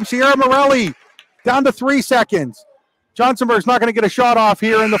good from Sierra Morelli. Down to 3 seconds. Johnsonburg's not going to get a shot off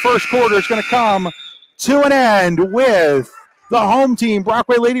here in the first quarter. It's going to come to an end with The home team,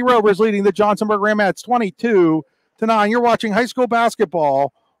 Brockway Lady Rovers, leading the Johnsonburg Ramettes 22-9. You're watching high school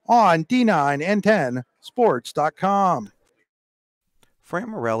basketball on D9 and 10 Sports.com. Fran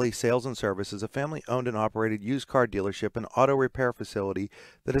Morelli Sales and Service is a family-owned and operated used car dealership and auto repair facility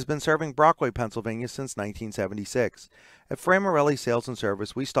that has been serving Brockway, Pennsylvania since 1976. At Fran Morelli Sales and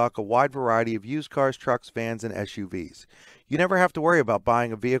Service, we stock a wide variety of used cars, trucks, vans, and SUVs. You never have to worry about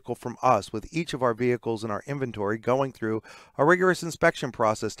buying a vehicle from us, with each of our vehicles in our inventory going through a rigorous inspection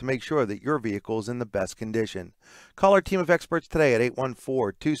process to make sure that your vehicle is in the best condition. Call our team of experts today at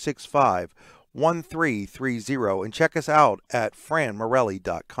 814-265-1330 and check us out at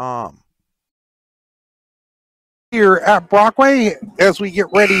franmorelli.com. Here at Brockway, as we get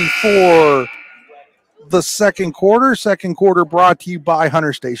ready for the second quarter brought to you by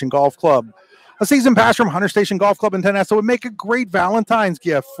Hunter Station Golf Club. A season pass from Hunter Station Golf Club in Tennessee would make a great Valentine's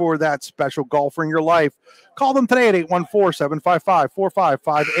gift for that special golfer in your life. Call them today at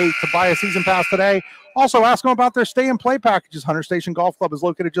 814-755-4558 to buy a season pass today. Also, ask them about their stay and play packages. Hunter Station Golf Club is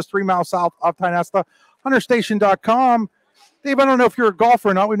located just 3 miles south of Tynesta. HunterStation.com. Dave, I don't know if you're a golfer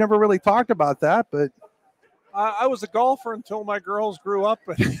or not. We've never really talked about that, but I was a golfer until my girls grew up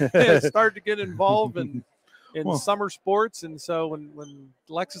and started to get involved in summer sports. And so when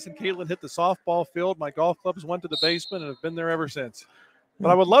Alexis and Caitlin hit the softball field, my golf clubs went to the basement and have been there ever since. But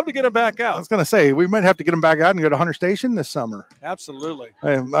I would love to get them back out. I was going to say, we might have to get them back out and go to Hunter Station this summer. Absolutely.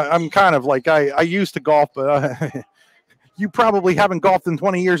 I'm kind of like, I used to golf, but you probably haven't golfed in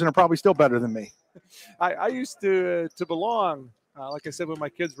 20 years and are probably still better than me. I used to belong, like I said, when my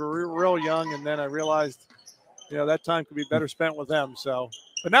kids were real young, and then I realized, that time could be better spent with them. So,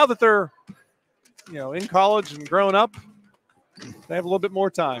 but now that they're, in college and grown up, they have a little bit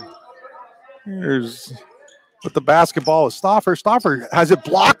more time. Here's with the basketball is Stauffer. Stauffer has it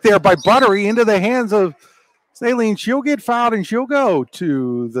blocked there by Buttery into the hands of Saline. She'll get fouled and she'll go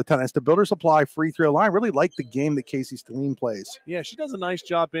to the Tennessee Builder Supply free throw line. Really like the game that Casey Stalene plays. Yeah, she does a nice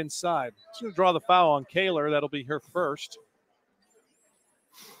job inside. She's going to draw the foul on Kaler. That'll be her first.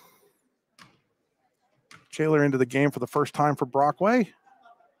 Kaler into the game for the first time for Brockway.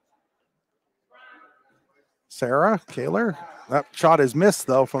 Sarah, Kaler. That shot is missed,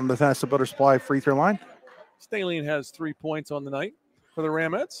 though, from the Tennessee Builder Supply free throw line. Stalene has 3 points on the night for the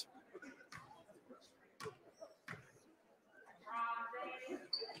Ramettes.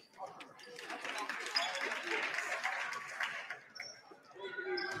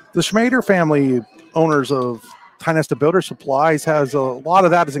 The Schmader family, owners of Tynesta Builder Supplies, has a lot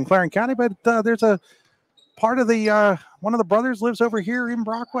of that is in Clarendon County, but there's a part of the one of the brothers lives over here in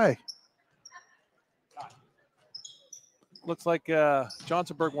Brockway. Looks like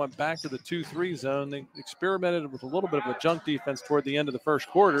Johnsonburg went back to the 2-3 zone. They experimented with a little bit of a junk defense toward the end of the first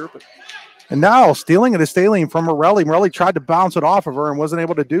quarter. And now stealing it is Stalene from Morelli. Morelli tried to bounce it off of her and wasn't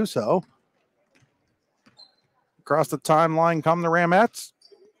able to do so. Across the timeline come the Ramettes.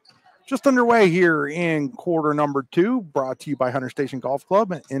 Just underway here in quarter number 2, brought to you by Hunter Station Golf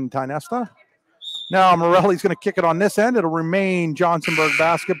Club in Tynesta. Now Morelli's going to kick it on this end. It'll remain Johnsonburg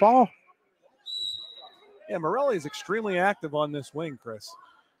basketball. Yeah, Morelli is extremely active on this wing, Chris.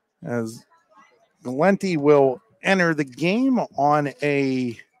 As Valenti will enter the game on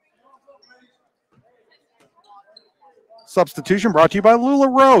a substitution brought to you by Lula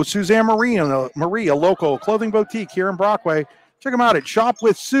Rose, Suzanne Marie, a local clothing boutique here in Brockway. Check them out at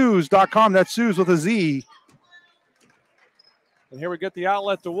shopwithsuze.com. That's Suze with a Z. And here we get the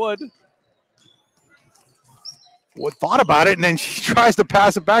outlet to Wood. Wood thought about it, and then she tries to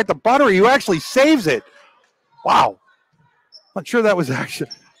pass it back to Buttery, who actually saves it. Wow. Not sure that was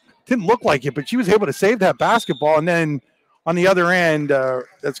actually, didn't look like it, but she was able to save that basketball. And then on the other end,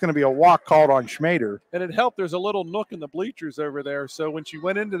 that's going to be a walk called on Schmader. And it helped. There's a little nook in the bleachers over there. So when she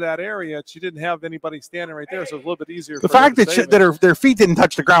went into that area, she didn't have anybody standing right there. So it was a little bit easier. The fact that their feet didn't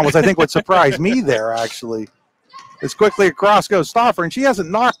touch the ground was, I think, what surprised me there, actually. As quickly across goes Stauffer, and she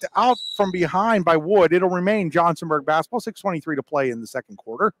hasn't knocked out from behind by Wood. It'll remain Johnsonburg basketball, 6:23 to play in the second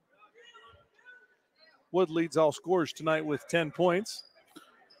quarter. Wood leads all scorers tonight with 10 points.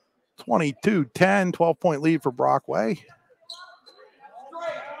 22-10, 12-point lead for Brockway.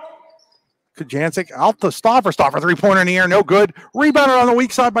 Kajancic out to Stauffer. Stauffer three-pointer in the air, no good. Rebounded on the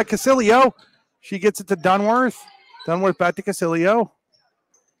weak side by Casilio. She gets it to Dunworth. Dunworth back to Casilio.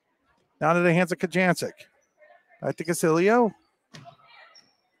 Down to the hands of Kajancic. Back to Casilio.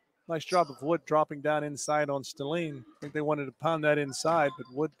 Nice job of Wood dropping down inside on Stalene. I think they wanted to pound that inside, but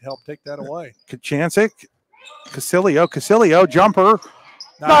Wood helped take that away. Kajancic. Casilio, jumper.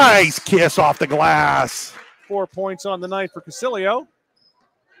 Nice kiss off the glass. 4 points on the night for Casilio.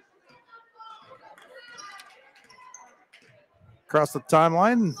 Across the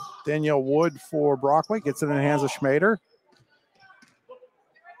timeline, Danielle Wood for Brockway gets it in the hands of Schmader.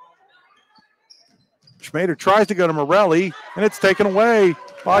 Schmader tries to go to Morelli, and it's taken away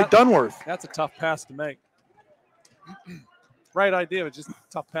by Dunworth. That's a tough pass to make. Right idea, but just a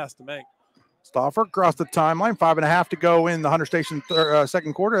tough pass to make. Stauffer across the timeline, 5.5 to go in the Hunter Station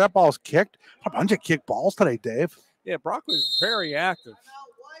second quarter. That ball's kicked. A bunch of kick balls today, Dave. Yeah, Brockway is very active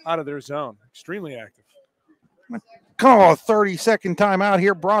out of their zone. Extremely active. Call a 30-second timeout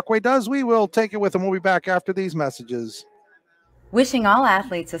here. Brockway does. We will take it with them. We'll be back after these messages. Wishing all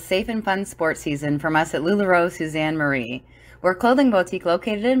athletes a safe and fun sports season from us at LuLaRoe Suzanne Marie. We're a clothing boutique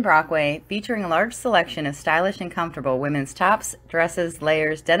located in Brockway, featuring a large selection of stylish and comfortable women's tops, dresses,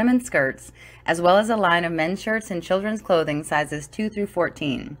 layers, denim, and skirts, as well as a line of men's shirts and children's clothing sizes 2 through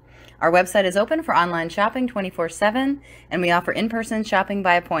 14. Our website is open for online shopping 24/7, and we offer in-person shopping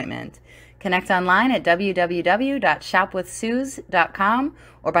by appointment. Connect online at www.shopwithsuze.com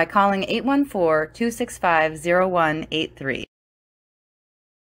or by calling 814-265-0183.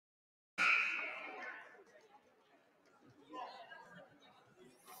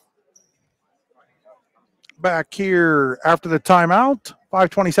 Back here after the timeout,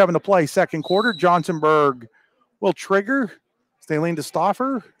 5:27 to play, second quarter. Johnsonburg will trigger. Staline to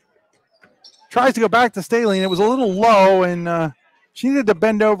Stauffer. Tries to go back to Staline. It was a little low, and she needed to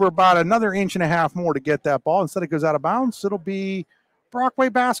bend over about another 1.5 inches more to get that ball. Instead, it goes out of bounds. It'll be Brockway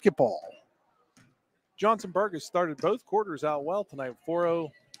basketball. Johnsonburg has started both quarters out well tonight. 4-0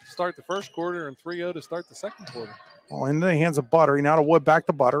 to start the first quarter and 3-0 to start the second quarter. Well, into the hands of Buttery. Now to Wood, back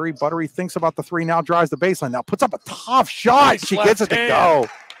to Buttery. Buttery thinks about the three, now drives the baseline. Now puts up a tough shot. Nice she gets it to go.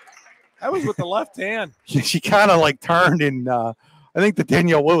 That was with the left hand. She kind of like turned, and I think the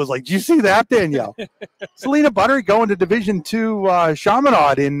Danielle Wood was like, "Did you see that, Danielle?" Selena Buttery going to Division II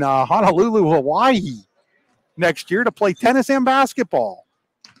Chaminade in Honolulu, Hawaii next year to play tennis and basketball.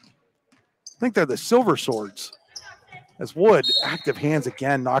 I think they're the Silver Swords. As Wood, active hands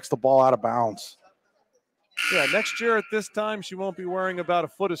again, knocks the ball out of bounds. Yeah, next year at this time, she won't be worrying about a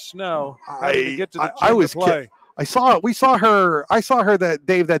foot of snow. I saw it. I saw her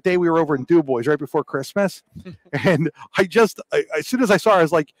that day we were over in DuBois right before Christmas. And as soon as I saw her, I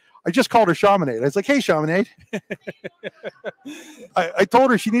was like, I just called her Chaminade. I was like, hey, Chaminade. I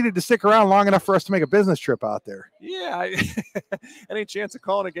told her she needed to stick around long enough for us to make a business trip out there. Yeah. Any chance of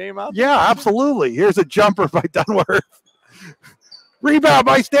calling a game out? Yeah, absolutely. Here's a jumper by Dunworth. Rebound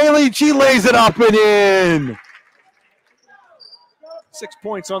by Staley. She lays it up and in. 6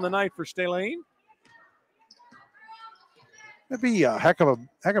 points on the night for Staley. That'd be a heck of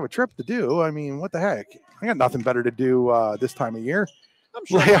a trip to do. I mean, what the heck? I got nothing better to do this time of year. I'm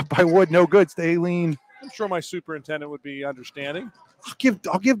sure. Layup by Wood, no good. Staley. I'm sure my superintendent would be understanding.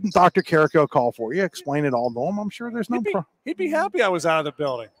 I'll give Dr. Carrico a call for you. Explain it all to him. I'm sure there's no problem. He'd be happy I was out of the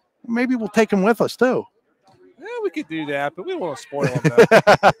building. Maybe we'll take him with us too. Yeah, we could do that, but we don't want to spoil him.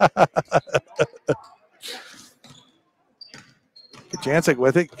 Jancic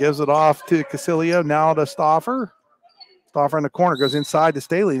with it, gives it off to Casilio, now to Stauffer. Stauffer in the corner, goes inside to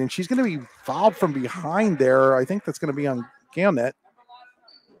Staley, and she's going to be fouled from behind there. I think that's going to be on Galnet.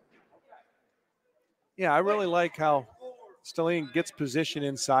 Yeah, I really like how Staley gets position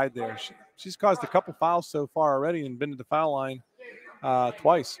inside there. She's caused a couple fouls so far already and been to the foul line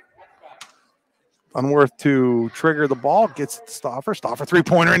twice. Unworth to trigger the ball, gets it to Stauffer. Stauffer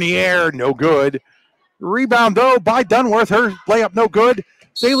three-pointer in the air, no good. Rebound, though, by Dunworth. Her layup, no good.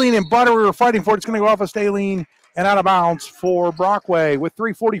 Staley and Buttery were fighting for it. It's going to go off of Staley and out of bounds for Brockway with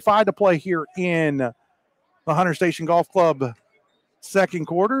 3:45 to play here in the Hunter Station Golf Club second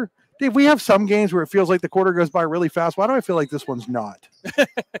quarter. Dave, we have some games where it feels like the quarter goes by really fast. Why do I feel like this one's not?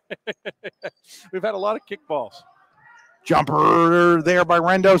 We've had a lot of kickballs. Jumper there by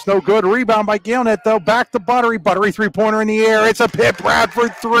Rendos, no good. Rebound by Galnet, though. Back to Buttery. Buttery three-pointer in the air. It's a Pitt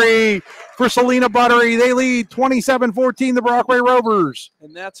Bradford three for Selena Buttery. They lead 27-14, the Brockway Rovers.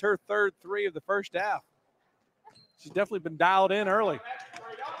 And that's her third three of the first half. She's definitely been dialed in early.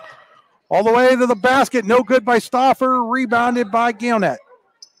 All the way to the basket. No good by Stauffer. Rebounded by Galnet.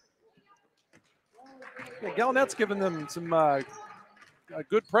 Yeah, Galnet's given them some a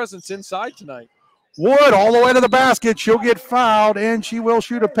good presence inside tonight. Wood all the way to the basket. She'll get fouled, and she will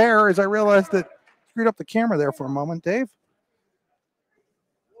shoot a pair, as I realized that screwed up the camera there for a moment, Dave.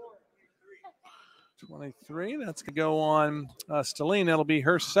 23. That's going to go on Stalene. That'll be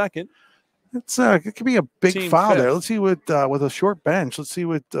her second. It could be a big Team foul fifth. there. Let's see what, with a short bench, let's see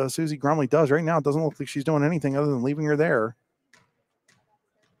what Susie Grumley does. Right now, it doesn't look like she's doing anything other than leaving her there.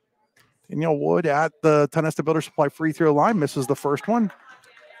 Danielle Wood at the Tonesta Builder Supply free throw line, misses the first one.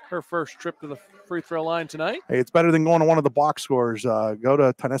 her first trip to the free throw line tonight. Hey, it's better than going to one of the box scores. Go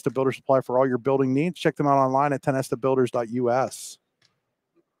to Tonesta Builder Supply for all your building needs. Check them out online at tonestabuilders.us.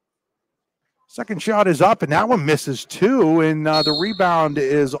 Second shot is up, and that one misses too, and the rebound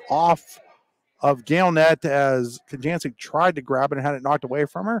is off of Gale net as Kajancic tried to grab it and had it knocked away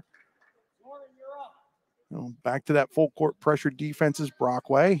from her. Back to that full court pressure defense is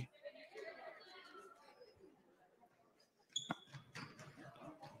Brockway.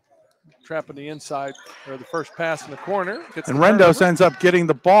 Trapping the inside, or the first pass in the corner. And Rendos ends up getting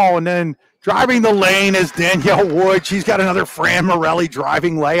the ball, and then driving the lane is Danielle Wood. She's got another Fran Morelli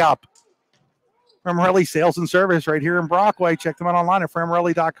driving layup. Fran Morelli Sales and Service right here in Brockway. Check them out online at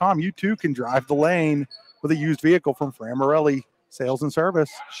franmorelli.com. You too can drive the lane with a used vehicle from Fran Morelli Sales and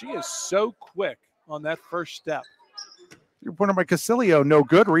Service. She is so quick on that first step. You're pointed by Casilio, no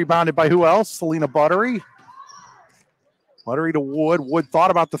good. Rebounded by who else? Selena Buttery. Buttery to Wood. Wood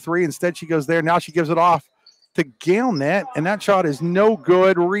thought about the three. Instead, she goes there. Now she gives it off to Gale net, and that shot is no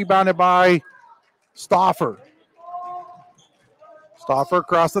good. Rebounded by Stauffer. Stauffer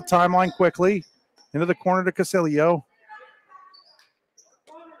across the timeline quickly. Into the corner to Casilio.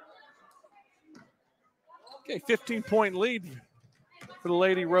 Okay, 15-point lead for the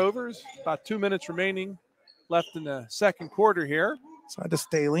Lady Rovers. About 2 minutes remaining left in the second quarter here. Side to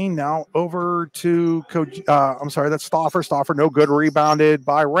Staline. Now over to that's Stauffer. Stauffer, no good. Rebounded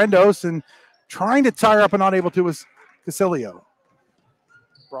by Rendos, and trying to tie her up and not able to was Casilio.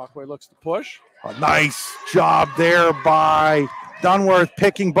 Brockway looks to push. A nice job there by Dunworth,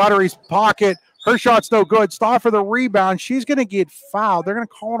 picking Buttery's pocket. Her shot's no good. Stauffer the rebound. She's going to get fouled. They're going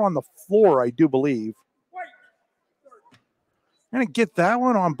to call it on the floor, I do believe. Going to get that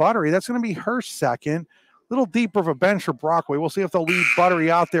one on Buttery. That's going to be her second. Little deeper of a bench for Brockway. We'll see if they'll leave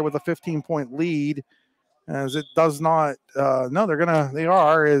Buttery out there with a 15-point lead. As it does not. No, they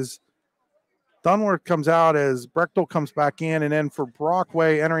are. As Dunworth comes out, as Brechtel comes back in, and then for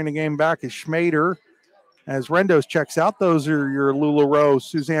Brockway entering the game back is Schmader. As Rendos checks out, those are your LuLaRoe,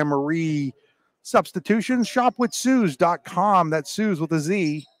 Suzanne Marie substitutions. Shopwithsuze.com. That's Suze with a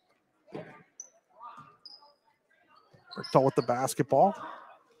Z. Brechtel with the basketball.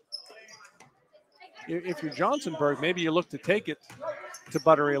 If you're Johnsonburg, maybe you look to take it to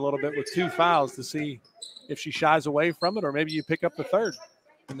Buttery a little bit with 2 fouls to see if she shies away from it, or maybe you pick up the third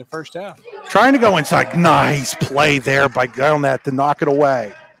in the first half. Trying to go inside. Nice play there by Galnet to knock it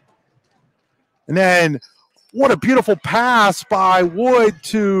away. And then what a beautiful pass by Wood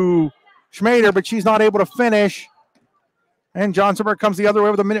to Schmader, but she's not able to finish. And Johnsonburg comes the other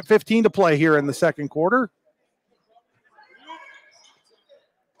way with 1:15 to play here in the second quarter.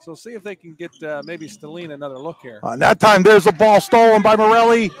 So see if they can get maybe Stalina another look here. That time there's a ball stolen by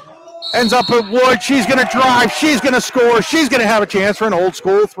Morelli. Ends up at Wood. She's going to drive. She's going to score. She's going to have a chance for an old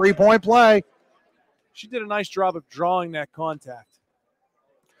school 3-point play. She did a nice job of drawing that contact.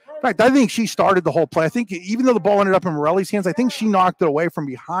 In fact, I think she started the whole play. I think even though the ball ended up in Morelli's hands, I think she knocked it away from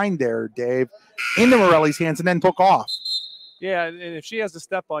behind there, Dave, into Morelli's hands and then took off. Yeah, and if she has to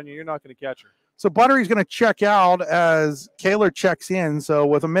step on you, you're not going to catch her. So Buttery's going to check out as Kaler checks in. So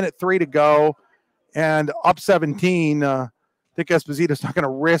with 1:03 to go and up 17, Dick Esposito's not going to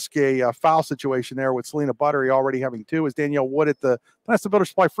risk a foul situation there with Selena Buttery already having 2. As Danielle Wood at the Builder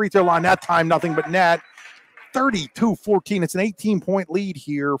Supply free throw line. That time, nothing but net. 32-14. It's an 18-point lead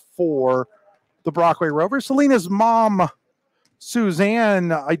here for the Brockway Rovers. Selena's mom,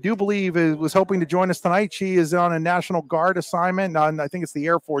 Suzanne, I do believe, was hoping to join us tonight. She is on a National Guard assignment. I think it's the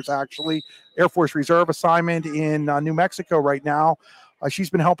Air Force, actually. Air Force Reserve assignment in New Mexico right now. She's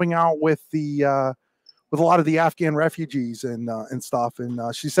been helping out with with a lot of the Afghan refugees and stuff. And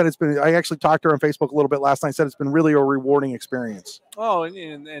she said it's been, I actually talked to her on Facebook a little bit last night, said it's been really a rewarding experience. Oh,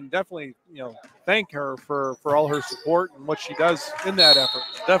 and definitely, thank her for all her support and what she does in that effort.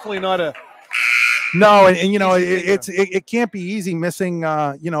 Definitely not a... No, and it can't be easy missing,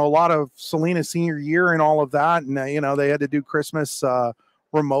 a lot of Selena's senior year and all of that. And, they had to do Christmas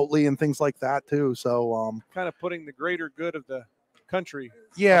remotely and things like that too. So kind of putting the greater good of the country.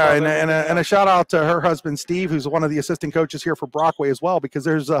 Yeah, and a shout out to her husband, Steve, who's one of the assistant coaches here for Brockway as well, because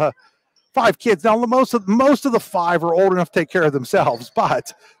there's 5 kids. Now, most of the 5 are old enough to take care of themselves,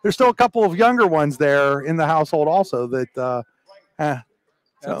 but there's still a couple of younger ones there in the household also that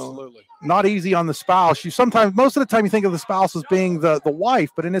absolutely not easy on the spouse. Most of the time you think of the spouse as being the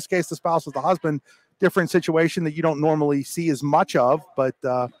wife, but in this case, the spouse is the husband. Different situation that you don't normally see as much of, but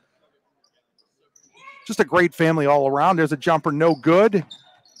just a great family all around. There's a jumper, no good.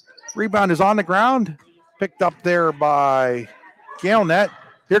 Rebound is on the ground. Picked up there by Galnet.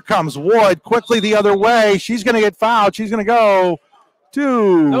 Here comes Wood quickly the other way. She's going to get fouled. She's going to go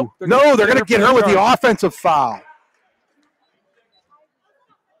 2. Nope, No, they're going to get her with the offensive foul.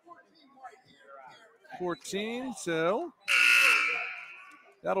 14, so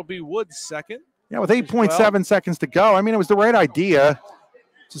that'll be Wood's second. Yeah, with 8.7 seconds to go. I mean, it was the right idea.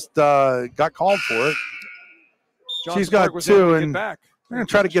 Just got called for it. She's got 2, and they're going to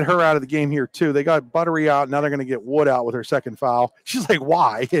try to get her out of the game here, too. They got Buttery out. Now they're going to get Wood out with her second foul. She's like,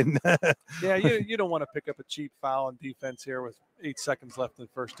 why? And yeah, you don't want to pick up a cheap foul on defense here with 8 seconds left in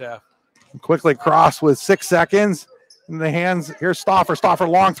the first half. Quickly cross with 6 seconds. In the hands. Here's Stauffer. Stauffer,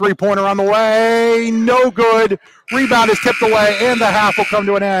 long three-pointer on the way. No good. Rebound is tipped away, and the half will come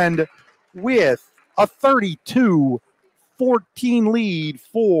to an end with a 32-14 lead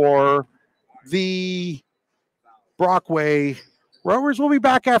for the Brockway Rovers. We'll be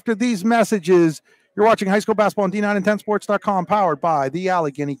back after these messages. You're watching high school basketball on D9and10sports.com, powered by the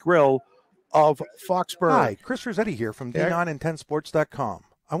Allegheny Grill of Foxborough. Hi, Chris Rossetti here from D9and10sports.com.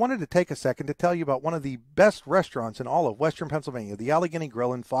 I wanted to take a second to tell you about one of the best restaurants in all of Western Pennsylvania, the Allegheny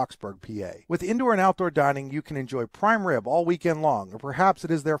Grill in Foxburg, PA. With indoor and outdoor dining, you can enjoy prime rib all weekend long, or perhaps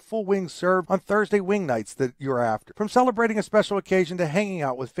it is their full wings served on Thursday wing nights that you're after. From celebrating a special occasion to hanging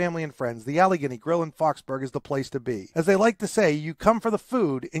out with family and friends, the Allegheny Grill in Foxburg is the place to be. As they like to say, you come for the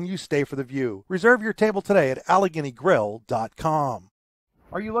food and you stay for the view. Reserve your table today at AlleghenyGrill.com.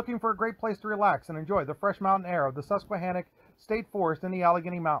 Are you looking for a great place to relax and enjoy the fresh mountain air of the Susquehannock State Forest in the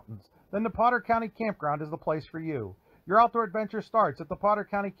Allegheny Mountains? Then the Potter County Campground is the place for you. Your outdoor adventure starts at the Potter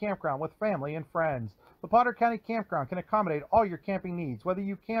County Campground with family and friends. The Potter County Campground can accommodate all your camping needs. Whether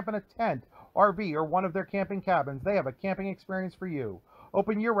you camp in a tent, RV, or one of their camping cabins, they have a camping experience for you.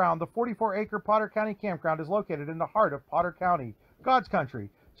 Open year-round, the 44-acre Potter County Campground is located in the heart of Potter County, God's country.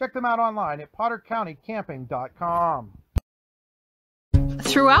 Check them out online at pottercountycamping.com.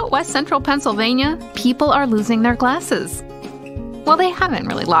 Throughout West Central Pennsylvania, people are losing their glasses. Well, they haven't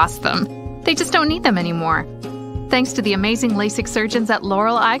really lost them. They just don't need them anymore. Thanks to the amazing LASIK surgeons at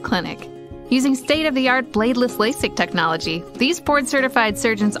Laurel Eye Clinic. Using state-of-the-art bladeless LASIK technology, these board-certified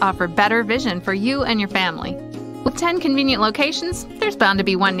surgeons offer better vision for you and your family. With 10 convenient locations, there's bound to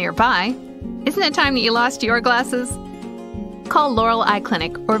be one nearby. Isn't it time that you lost your glasses? Call Laurel Eye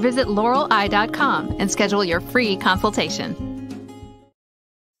Clinic or visit laureleye.com and schedule your free consultation.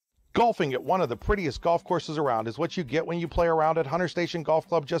 Golfing at one of the prettiest golf courses around is what you get when you play around at Hunter Station Golf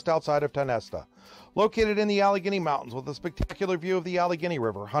Club just outside of Tonesta. Located in the Allegheny Mountains with a spectacular view of the Allegheny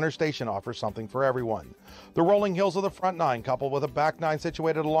River, Hunter Station offers something for everyone. The rolling hills of the front nine, coupled with a back nine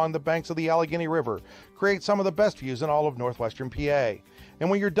situated along the banks of the Allegheny River, create some of the best views in all of northwestern PA. And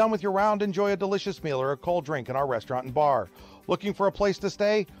when you're done with your round, enjoy a delicious meal or a cold drink in our restaurant and bar. Looking for a place to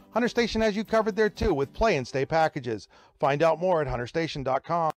stay? Hunter Station has you covered there too with play and stay packages. Find out more at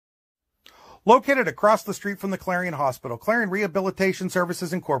hunterstation.com. Located across the street from the Clarion Hospital, Clarion Rehabilitation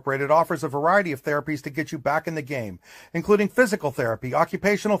Services Incorporated offers a variety of therapies to get you back in the game, including physical therapy,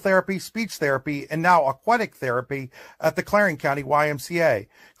 occupational therapy, speech therapy, and now aquatic therapy at the Clarion County YMCA.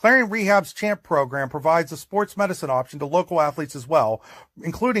 Clarion Rehab's CHAMP program provides a sports medicine option to local athletes as well,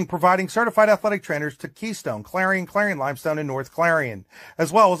 including providing certified athletic trainers to Keystone, Clarion, Clarion Limestone, and North Clarion,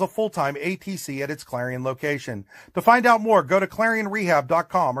 as well as a full-time ATC at its Clarion location. To find out more, go to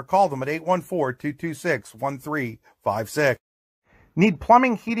clarionrehab.com or call them at 814-226-1356. Need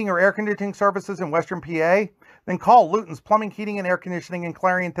plumbing, heating, or air conditioning services in Western PA? Then call Luton's Plumbing, Heating, and Air Conditioning in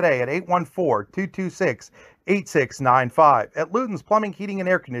Clarion today at 814-226-8695. At Luton's Plumbing, Heating, and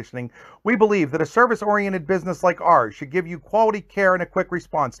Air Conditioning, we believe that a service-oriented business like ours should give you quality care and a quick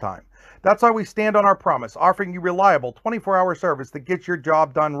response time. That's why we stand on our promise, offering you reliable 24-hour service that gets your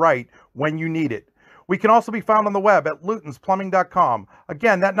job done right when you need it. We can also be found on the web at lutonsplumbing.com.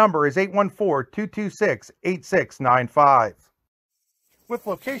 Again, that number is 814-226-8695. With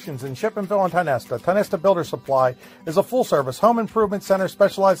locations in Shippenville and Tonesta, Tonesta Builder Supply is a full-service home improvement center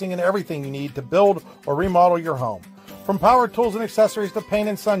specializing in everything you need to build or remodel your home. From power tools and accessories to paint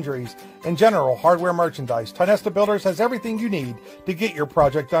and sundries and general hardware merchandise, Tonesta Builders has everything you need to get your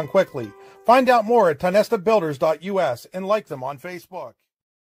project done quickly. Find out more at tonestabuilders.us and like them on Facebook.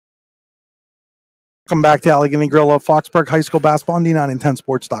 Welcome back to Allegheny Grill of Foxburg High School Basketball on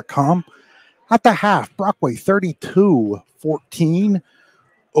D9and10sports.com. At the half, Brockway 32-14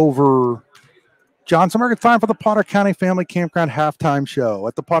 over Johnsonburg. It's time for the Potter County Family Campground halftime show.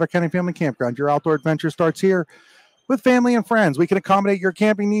 At the Potter County Family Campground, your outdoor adventure starts here with family and friends. We can accommodate your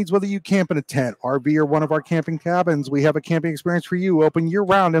camping needs, whether you camp in a tent, RV, or one of our camping cabins. We have a camping experience for you, open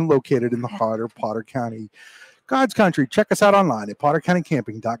year-round and located in the heart of Potter County, God's country. Check us out online at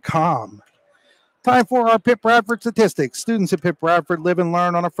pottercountycamping.com. Time for our Pitt Bradford statistics. Students at Pitt Bradford live and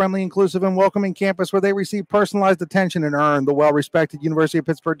learn on a friendly, inclusive, and welcoming campus where they receive personalized attention and earn the well-respected University of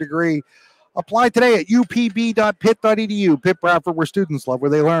Pittsburgh degree. Apply today at upb.pitt.edu. Pitt Bradford, where students love where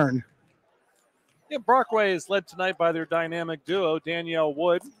they learn. Yeah, Brockway is led tonight by their dynamic duo, Danielle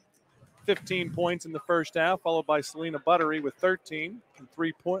Wood, 15 points in the first half, followed by Selena Buttery with 13 and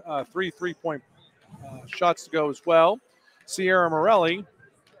three three-point shots to go as well. Sierra Morelli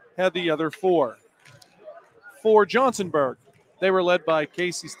had the other 4. For Johnsonburg, they were led by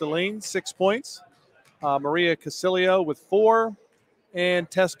Casey Stalline, 6 points, Maria Casilio with 4, and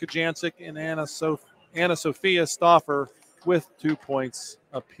Tess Kajancic and Anna Sophia Stoffer with 2 points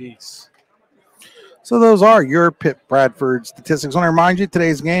apiece. So those are your Pitt Bradford statistics. I want to remind you,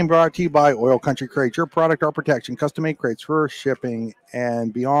 today's game brought to you by Oil Country Crates, your product, our protection, custom-made crates for shipping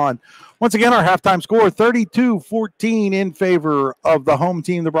and beyond. Once again, our halftime score, 32-14 in favor of the home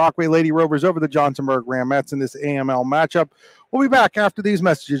team, the Brockway Lady Rovers, over the Johnsonburg Ramettes in this AML matchup. We'll be back after these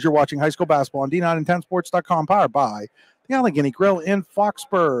messages. You're watching high school basketball on D9and10sports.com, powered by the Allegheny Grill in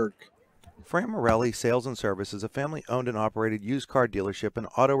Foxburg. Fran Morelli Sales and Service is a family-owned and operated used car dealership and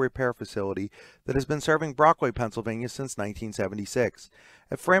auto repair facility that has been serving Brockway, Pennsylvania since 1976.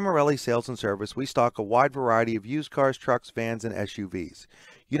 At Fran Morelli Sales and Service, we stock a wide variety of used cars, trucks, vans, and SUVs.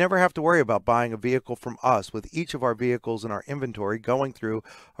 You never have to worry about buying a vehicle from us, with each of our vehicles in our inventory going through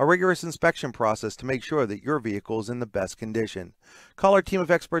a rigorous inspection process to make sure that your vehicle is in the best condition. Call our team of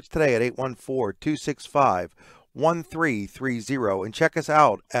experts today at 814-265-1330 and check us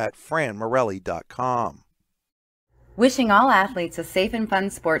out at franmorelli.com. Wishing all athletes a safe and fun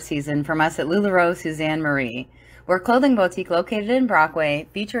sports season from us at LuLaRoe Suzanne Marie. We're a clothing boutique located in Brockway,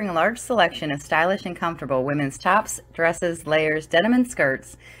 featuring a large selection of stylish and comfortable women's tops, dresses, layers, denim, and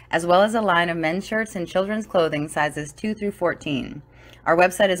skirts, as well as a line of men's shirts and children's clothing sizes 2 through 14. Our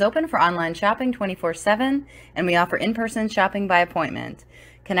website is open for online shopping 24/7, and we offer in-person shopping by appointment.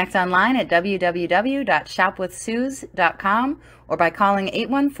 Connect online at www.shopwithsuze.com or by calling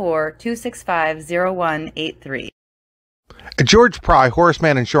 814-265-0183. At George Pry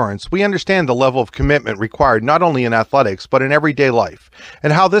Horseman Insurance, we understand the level of commitment required not only in athletics but in everyday life,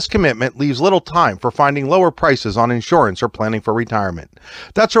 and how this commitment leaves little time for finding lower prices on insurance or planning for retirement.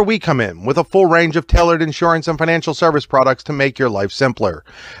 That's where we come in, with a full range of tailored insurance and financial service products to make your life simpler.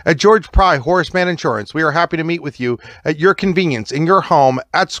 At George Pry Horseman Insurance, we are happy to meet with you at your convenience, in your home,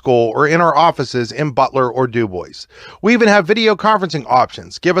 at school, or in our offices in Butler or DuBois. We even have video conferencing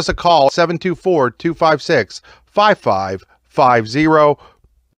options. Give us a call, 724-256-5550.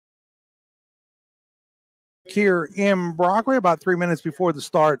 Here in Brockway, about 3 minutes before the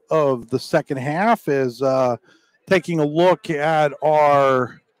start of the second half, is taking a look at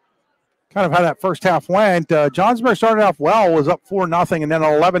our kind of how that first half went. Johnsonburg started off well, was up 4-0, and then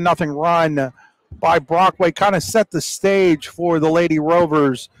an 11-0 run by Brockway kind of set the stage for the Lady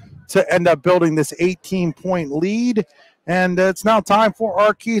Rovers to end up building this 18-point lead. And it's now time for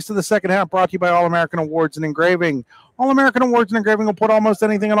our keys to the second half, brought to you by All-American Awards and Engraving. All-American Awards and Engraving will put almost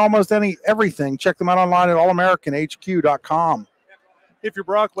anything and almost everything. Check them out online at allamericanhq.com. If you're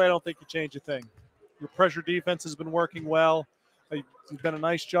Brockway, I don't think you change a thing. Your pressure defense has been working well. You've done a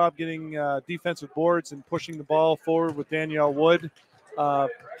nice job getting defensive boards and pushing the ball forward with Danielle Wood.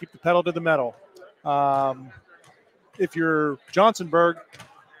 Keep the pedal to the metal. If you're Johnsonburg,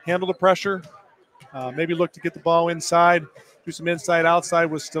 handle the pressure. Maybe look to get the ball inside, do some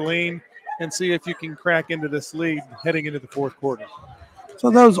inside-outside with Stalline, and see if you can crack into this lead heading into the fourth quarter. So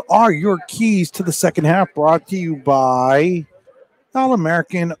those are your keys to the second half, brought to you by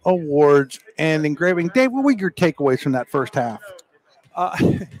All-American Awards and Engraving. Dave, what were your takeaways from that first half?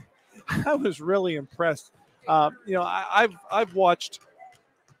 I was really impressed. I've watched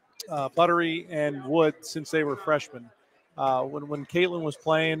Buttery and Wood since they were freshmen. When Caitlin was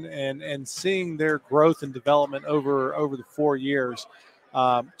playing and seeing their growth and development over the 4 years,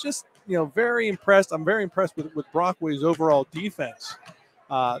 very impressed. I'm very impressed with Brockway's overall defense.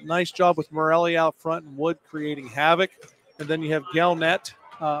 Nice job with Morelli out front and Wood creating havoc. And then you have Gelnet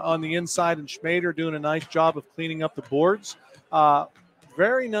on the inside and Schmader doing a nice job of cleaning up the boards.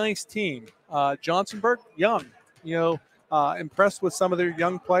 Very nice team. Johnsonburg, young, impressed with some of their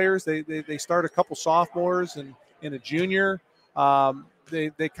young players. They start a couple sophomores and a junior.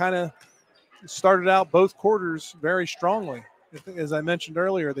 They kind of started out both quarters very strongly. As I mentioned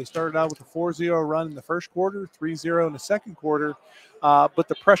earlier, they started out with a 4-0 run in the first quarter, 3-0 in the second quarter, but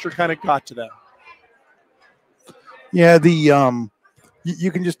the pressure kind of got to them. Yeah, the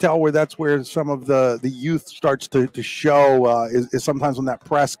You can just tell where that's where some of the youth starts to show is sometimes when that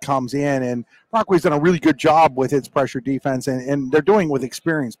press comes in, and Brockway's done a really good job with its pressure defense, and they're doing it with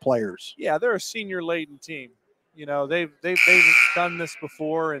experienced players. Yeah, they're a senior laden team. You know, they've done this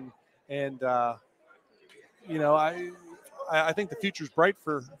before, and you know, I think the future's bright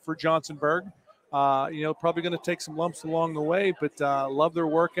for Johnsonburg. You know, probably going to take some lumps along the way, but love their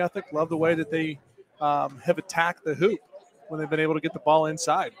work ethic, love the way that they have attacked the hoop when they've been able to get the ball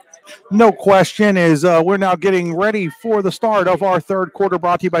inside. No question is we're now getting ready for the start of our third quarter,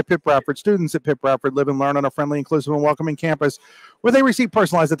 brought to you by Pitt Bradford. Students at Pitt Bradford live and learn on a friendly, inclusive, and welcoming campus where they receive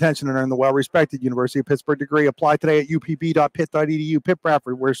personalized attention and earn the well-respected University of Pittsburgh degree. Apply today at uppb.pitt.edu. Pitt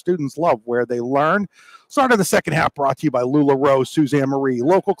Bradford, where students love where they learn. Start of the second half brought to you by LuLaRoe Suzanne Marie,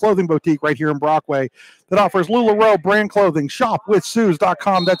 local clothing boutique right here in Brockway that offers LuLaRoe brand clothing. Shop with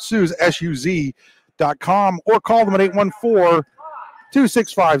Suze.com. That's Suze, SUZ.com, or call them at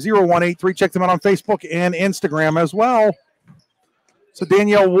 814-265-0183. Check them out on Facebook and Instagram as well. So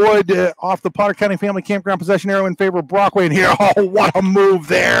Danielle Wood off the Potter County Family Campground possession arrow in favor of Brockway. And here, oh, what a move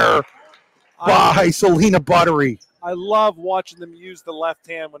there by Selena Buttery. I love watching them use the left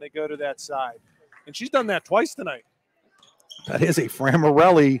hand when they go to that side. And she's done that twice tonight. That is a Fran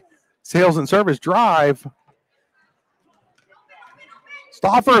Morelli sales and service drive.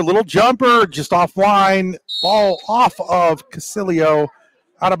 Stauffer, little jumper, just offline. Ball off of Casilio.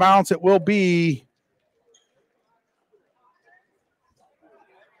 Out of bounds, it will be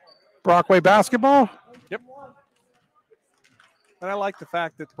Brockway basketball. Yep. And I like the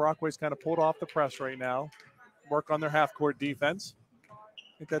fact that Brockway's kind of pulled off the press right now. Work on their half-court defense. I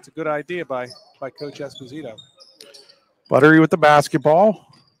think that's a good idea by Coach Esposito. Buttery with the basketball.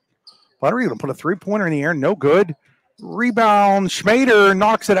 Buttery going to put a three-pointer in the air. No good. Rebound. Schmader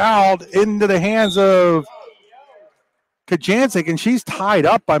knocks it out into the hands of Kajancic, and she's tied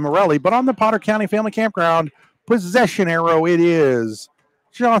up by Morelli. But on the Potter County Family Campground possession arrow, it is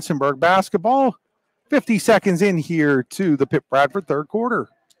Johnsonburg basketball. 50 seconds in here to the Pitt Bradford third quarter.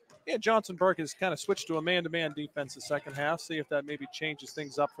 Yeah, Johnsonburg has kind of switched to a man-to-man defense the second half. See if that maybe changes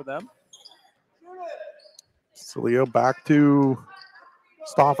things up for them. Cilio back to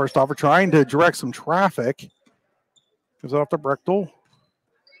Stauffer. Stauffer trying to direct some traffic. Gives it off to Brechtel.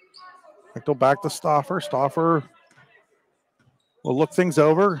 Brechtel back to Stauffer. Stauffer will look things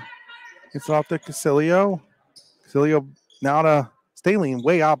over. Gets it off to Casilio. Casilio now to Staley,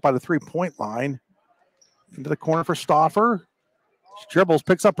 way out by the three-point line. Into the corner for Stauffer. She dribbles,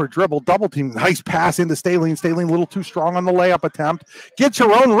 picks up her dribble, double team. Nice pass into Staley. Staley a little too strong on the layup attempt. Gets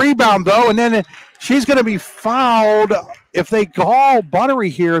her own rebound, though, and then she's going to be fouled. If they call Buttery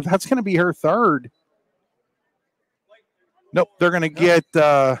here, that's going to be her third. Nope, they're going to get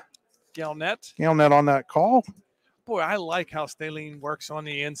Galnett on that call. Boy, I like how Staley works on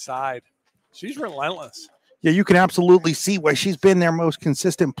the inside. She's relentless. Yeah, you can absolutely see why she's been their most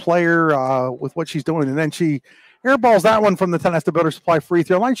consistent player with what she's doing. And then she airballs that one from the Tenesta Builder Supply free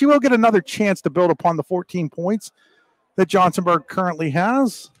throw line. She will get another chance to build upon the 14 points that Johnsonburg currently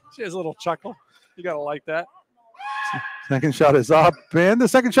has. She has a little chuckle. You got to like that. Second shot is up, and the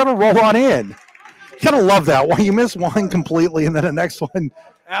second shot will roll on in. You got to love that. Why you miss one completely, and then the next one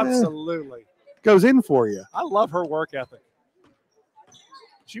absolutely goes in for you. I love her work ethic.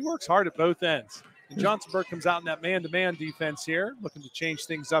 She works hard at both ends. And Johnsonburg comes out in that man-to-man defense here, looking to change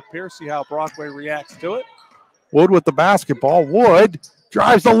things up here, see how Brockway reacts to it. Wood with the basketball. Wood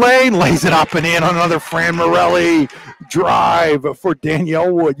drives the lane, lays it up and in on another Fran Morelli drive for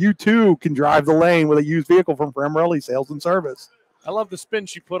Danielle Wood. You, too, can drive the lane with a used vehicle from Fran Morelli Sales and Service. I love the spin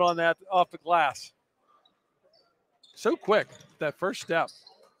she put on that off the glass. So quick, that first step.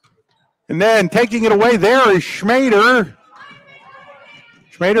 And then taking it away there is Schmader.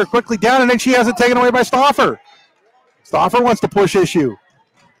 Schmader quickly down, and then she has it taken away by Stauffer. Stauffer wants to push issue.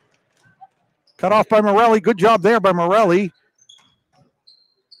 Cut off by Morelli. Good job there by Morelli.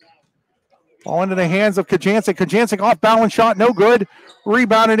 Ball into the hands of Kajancic. Kajancic off balance shot, no good.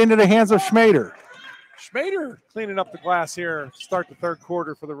 Rebounded into the hands of Schmader. Schmader cleaning up the glass here to start the third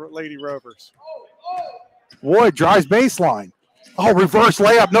quarter for the Lady Rovers. Wood drives baseline. Oh, reverse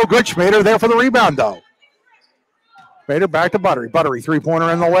layup, no good. Schmader there for the rebound, though. Schmader back to Buttery. Buttery,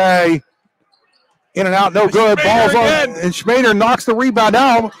 three-pointer in the way. In and out, no good. Ball's on, and Schmader knocks the rebound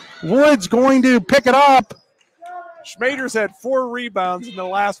out. Wood's going to pick it up. Schmader's had 4 rebounds in the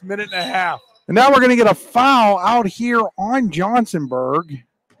last minute and a half. And now we're going to get a foul out here on Johnsonburg.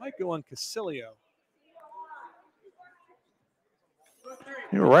 Might go on Casilio.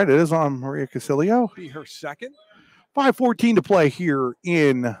 You're right, it is on Maria Casilio. Be her second. 5:14 to play here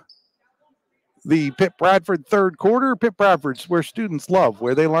in the Pitt Bradford third quarter. Pitt Bradford's where students love,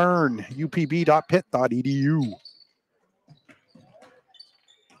 where they learn. upb.pitt.edu.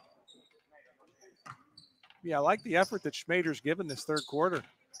 Yeah, I like the effort that Schmader's given this third quarter.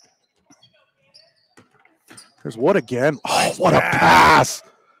 There's Wood again. Oh, what a pass.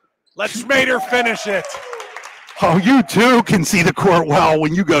 Let Schmader finish it. Oh, you too can see the court well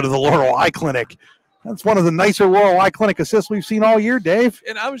when you go to the Laurel Eye Clinic. That's one of the nicer Laurel Eye Clinic assists we've seen all year, Dave.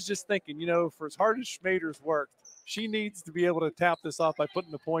 And I was just thinking, you know, for as hard as Schmader's worked, she needs to be able to tap this off by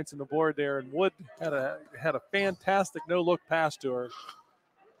putting the points on the board there. And Wood had a fantastic no-look pass to her.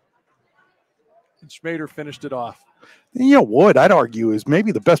 And Schmader finished it off. You know, Wood, I'd argue, is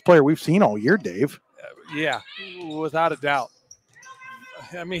maybe the best player we've seen all year, Dave. Yeah, without a doubt.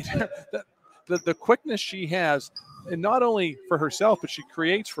 I mean, the quickness she has, and not only for herself, but she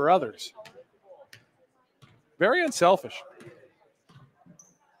creates for others. Very unselfish.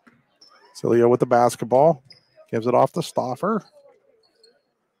 Cilia with the basketball. Gives it off to Stauffer.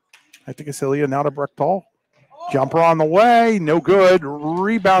 I think Cilia now to Brechtal. Jumper on the way. No good.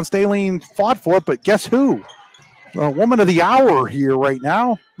 Rebound. Staline fought for it, but guess who? The woman of the hour here right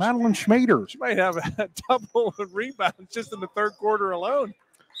now, Madeline Schmader. She might have a double rebound just in the third quarter alone.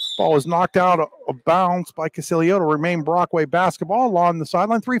 Ball was knocked out of bounds by Casilio to remain Brockway basketball along the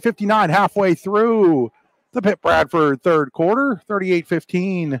sideline. 3:59 halfway through the Pitt Bradford third quarter.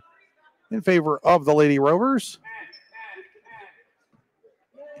 38-15 in favor of the Lady Rovers.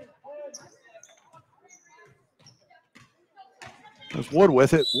 There's Wood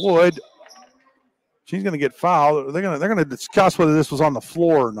with it. Wood. She's going to get fouled. They're going to discuss whether this was on the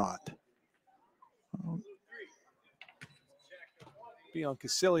floor or not. Be on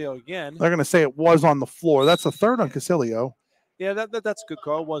Casilio again. They're going to say it was on the floor. That's the third on Casilio. Yeah, that's a good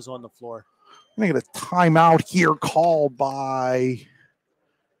call. It was on the floor. I'm going to get a timeout here called by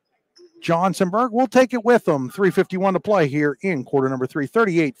Johnsonburg. We'll take it with them. 3:51 to play here in quarter number 3.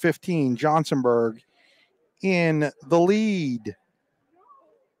 38-15. Johnsonburg in the lead.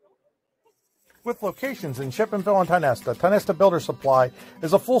 With locations in Shippenville and Tionesta, Tionesta Builder Supply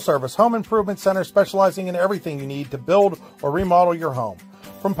is a full-service home improvement center specializing in everything you need to build or remodel your home.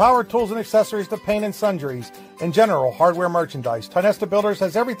 From power tools and accessories to paint and sundries and general hardware merchandise, Tionesta Builders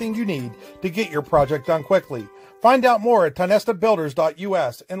has everything you need to get your project done quickly. Find out more at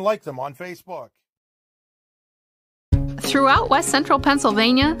tionestabuilders.us and like them on Facebook. Throughout West Central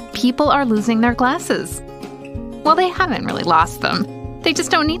Pennsylvania, people are losing their glasses. Well, they haven't really lost them. They just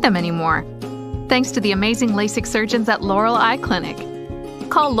don't need them anymore. Thanks to the amazing LASIK surgeons at Laurel Eye Clinic.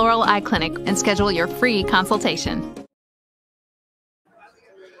 Call Laurel Eye Clinic and schedule your free consultation.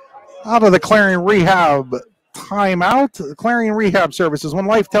 Out of the Clarion Rehab timeout. Clarion Rehab Services. When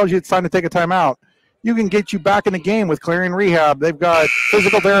life tells you it's time to take a timeout, you can get you back in the game with Clarion Rehab. They've got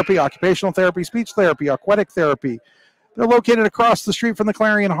physical therapy, occupational therapy, speech therapy, aquatic therapy. They're located across the street from the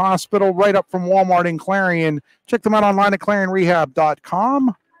Clarion Hospital, right up from Walmart in Clarion. Check them out online at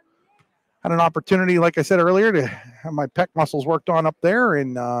clarionrehab.com. Had an opportunity, like I said earlier, to have my pec muscles worked on up there,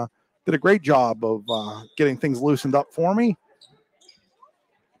 and did a great job of getting things loosened up for me.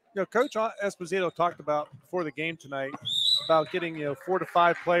 You know, Coach Esposito talked about before the game tonight about getting 4 to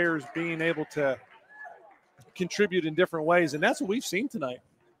 5 players being able to contribute in different ways, and that's what we've seen tonight.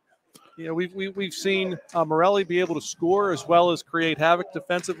 You know, we've seen Morelli be able to score as well as create havoc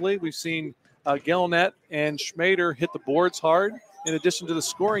defensively. We've seen Gilnett and Schmader hit the boards hard. In addition to the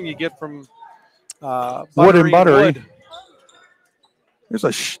scoring you get from Wood and Buttery. There's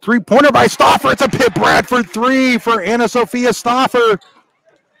a three-pointer by Stauffer. It's a Pitt Bradford 3 for Anna Sophia Stauffer.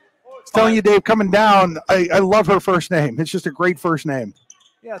 Telling you, Dave, coming down, I love her first name. It's just a great first name.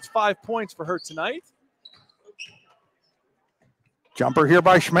 Yeah, it's 5 points for her tonight. Jumper here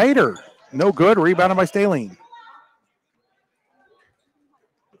by Schmader. No good. Rebounded by Staline.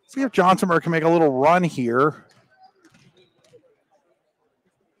 See if Johnsonburg can make a little run here.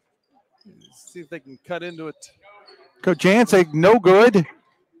 See if they can cut into it. Coach Jansig, no good.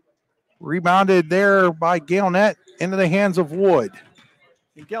 Rebounded there by Gilnett into the hands of Wood.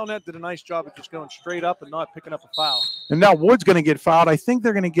 And Gilnett did a nice job of just going straight up and not picking up a foul. And now Wood's going to get fouled. I think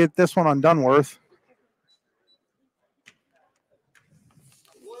they're going to get this one on Dunworth.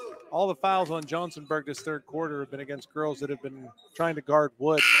 All the fouls on Johnsonburg this third quarter have been against girls that have been trying to guard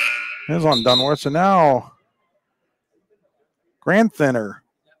Wood. It was on Dunworth. So now Grand Thinner.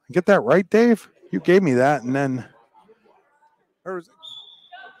 Get that right, Dave? You gave me that, and then or was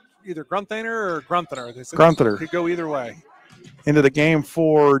it either Grunthainer or Grunthaner. Grunthaner could go either way. Into the game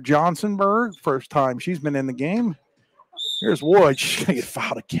for Johnsonburg. First time she's been in the game. Here's Wood. She's gonna get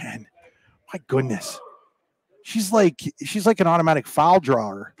fouled again. My goodness. She's like an automatic foul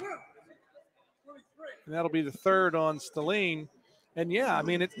drawer. And that'll be the third on Stalene. And, yeah, I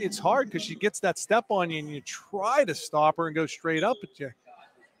mean, it's hard because she gets that step on you and you try to stop her and go straight up at you.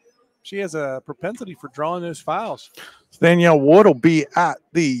 She has a propensity for drawing those fouls. Danielle Wood will be at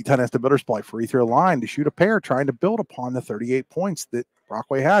the Tonesta Builder Supply free throw line to shoot a pair, trying to build upon the 38 points that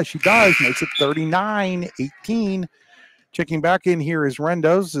Brockway has. She does, makes it 39-18. Checking back in here is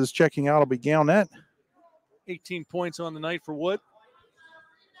Rendos, is checking out will be Galnet. 18 points on the night for Wood.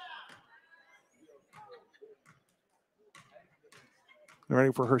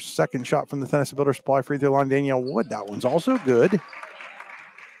 Ready for her second shot from the Tonesta Builder Supply free throw line. Danielle Wood, that one's also good.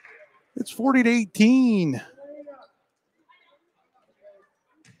 It's 40-18.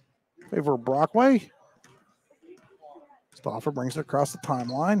 Favor of Brockway. Stauffer brings it across the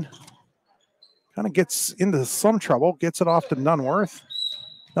timeline. Kind of gets into some trouble. Gets it off to Dunworth.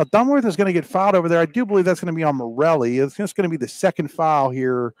 Now, Dunworth is going to get fouled over there. I do believe that's going to be on Morelli. It's just going to be the second foul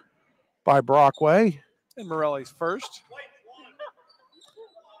here by Brockway. And Morelli's first.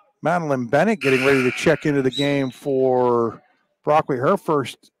 Madeline Bennett getting ready to check into the game for Brockway. Her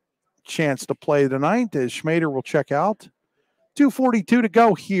first chance to play tonight as Schmader will check out. 2:42 to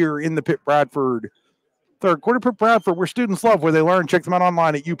go here in the Pitt Bradford third quarter. Pitt Bradford, where students love where they learn. Check them out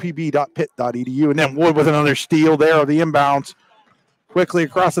online at upb.pitt.edu. And then Wood with another steal there of the inbounds. Quickly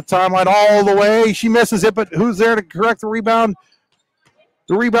across the timeline all the way. She misses it, but who's there to correct the rebound?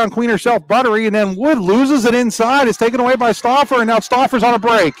 The rebound queen herself, Buttery, and then Wood loses it inside. It's taken away by Stauffer, and now Stauffer's on a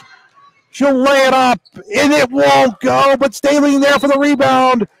break. She'll lay it up, and it won't go, but Staling there for the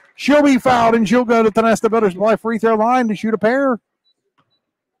rebound. She'll be fouled, and she'll go to Tonesta Builder Supply free throw line to shoot a pair.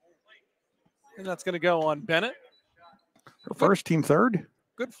 And that's going to go on Bennett. Her first, team third.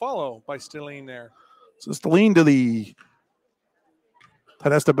 Good follow by Stalene there. So Stalene to the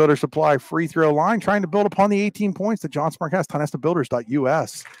Tonesta Builder Supply free throw line, trying to build upon the 18 points that Johnsonburg has,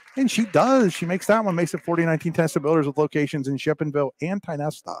 TonestaBuilders.us. And she does. She makes that one, makes it 40-19 Tonesta Builders with locations in Shippenville and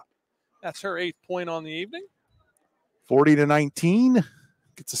Tonesta. That's her 8th point on the evening. 40-19.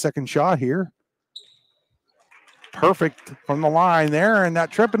 Gets a second shot here. Perfect from the line there, and that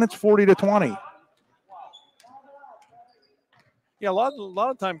trip, and it's 40-20. Yeah, a lot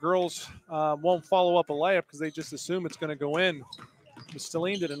of time girls won't follow up a layup because they just assume it's going to go in. But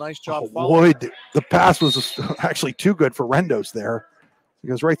Stalene did a nice job following. Wood, the pass was actually too good for Rendos there. It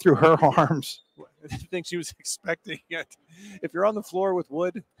goes right through her arms. I think she was expecting it. If you're on the floor with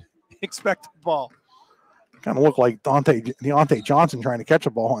Wood, expect the ball. Kind of looked like Deontay Johnson trying to catch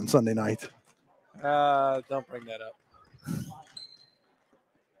a ball on Sunday night. Don't bring that up.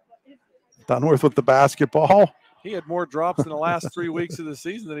 Dunworth with the basketball. He had more drops in the last 3 weeks of the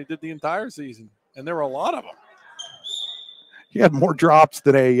season than he did the entire season, and there were a lot of them. He had more drops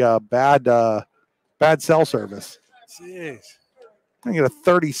than a bad cell service. Jeez. I get a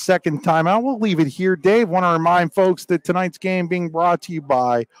 30-second timeout. We'll leave it here. Dave, want to remind folks that tonight's game being brought to you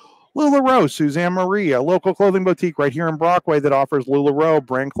by LuLaRoe, Suzanne Marie, a local clothing boutique right here in Brockway that offers LuLaRoe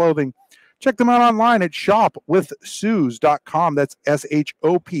brand clothing. Check them out online at shopwithsuz.com. That's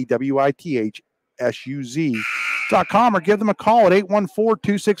SHOPWITHSUZ.com, or give them a call at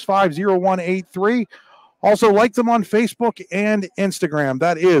 814-265-0183. Also, like them on Facebook and Instagram.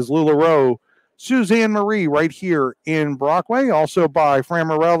 That is LuLaRoe, Suzanne Marie right here in Brockway. Also by Fran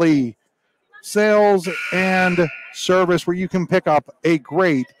Morelli Sales and Service, where you can pick up a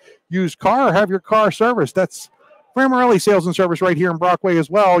great used car or have your car serviced. That's Fran Morelli Sales and Service right here in Brockway as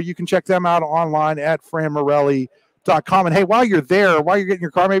well. You can check them out online at franmorelli.com. And hey, while you're there, while you're getting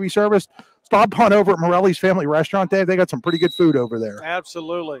your car maybe serviced, stop on over at Morelli's Family Restaurant, Dave. They got some pretty good food over there.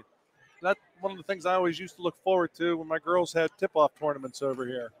 Absolutely. That's one of the things I always used to look forward to when my girls had tip-off tournaments over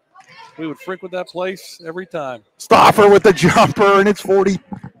here. We would frequent that place every time. Stauffer with the jumper, and it's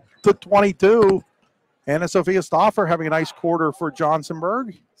 40-22. Anna Sophia Stauffer having a nice quarter for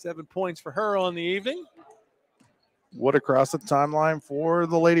Johnsonburg. 7 points for her on the evening. Wood across the timeline for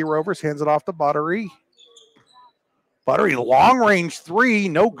the Lady Rovers. Hands it off to Buttery. Buttery, long-range three,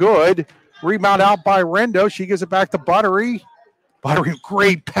 no good. Rebound out by Rendo. She gives it back to Buttery. Buttery,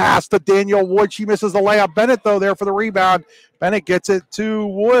 great pass to Danielle Wood. She misses the layup. Bennett, though, there for the rebound. Bennett gets it to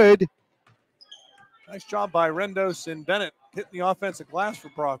Wood. Nice job by Rendos and Bennett hitting the offensive glass for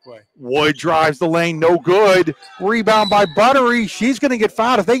Brockway. Wood drives the lane, no good. Rebound by Buttery. She's going to get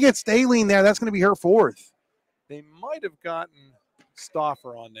fouled. If they get Staling there, that's going to be her fourth. They might have gotten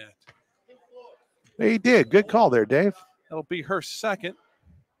Stauffer on that. They did. Good call there, Dave. That'll be her second.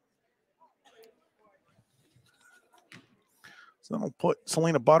 So that'll put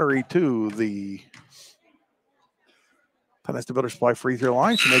Selena Buttery to the Tonesta Builder Supply free throw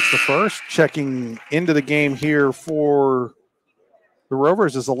line. She makes the first. Checking into the game here for the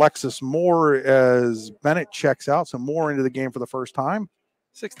Rovers is Alexis Moore as Bennett checks out. So Moore into the game for the first time.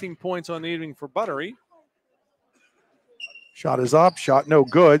 16 points on the evening for Buttery. Shot is up, shot no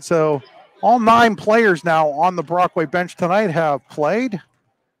good. So all 9 players now on the Brockway bench tonight have played.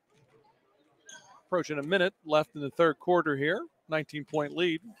 Approaching a minute left in the third quarter here. 19-point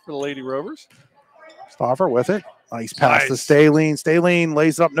lead for the Lady Rovers. Stauffer with it. Nice pass to Staline. Staline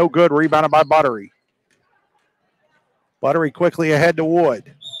lays it up, no good. Rebounded by Buttery. Buttery quickly ahead to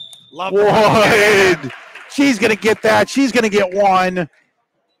Wood. Wood! She's going to get that. She's going to get one.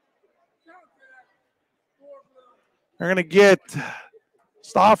 They're going to get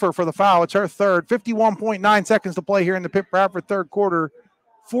Stauffer for the foul. It's her third. 51.9 seconds to play here in the Pitt Bradford third quarter.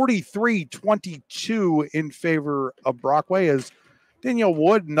 43-22 in favor of Brockway as Danielle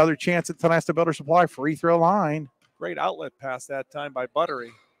Wood, another chance at Tonasta Builder Supply free throw line. Great outlet pass that time by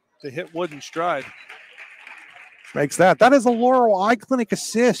Buttery to hit Wood in stride. Makes that. That is a Laurel Eye Clinic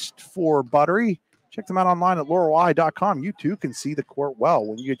assist for Buttery. Check them out online at laureleye.com. You too can see the court well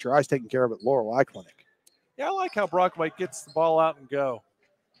when you get your eyes taken care of at Laurel Eye Clinic. Yeah, I like how Brockway gets the ball out and go.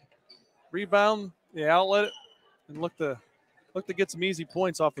 Rebound, the outlet it, and look to get some easy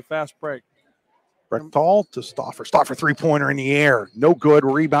points off the fast break. Brechtal to Stauffer. Stauffer three-pointer in the air. No good.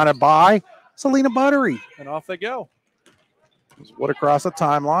 Rebounded by Selena Buttery. And off they go. Wood across the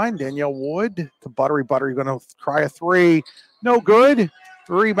timeline. Danielle Wood to Buttery. Buttery going to try a three. No good.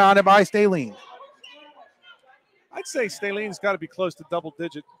 Rebounded by Staline. I'd say Staline's got to be close to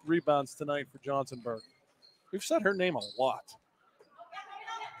double-digit rebounds tonight for Johnsonburg. We've said her name a lot.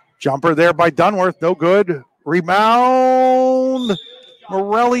 Jumper there by Dunworth. No good. Rebound.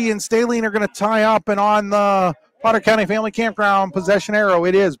 Morelli and Staline are going to tie up, and on the Potter County Family Campground possession arrow,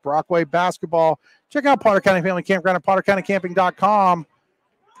 it is Brockway basketball. Check out Potter County Family Campground at pottercountycamping.com.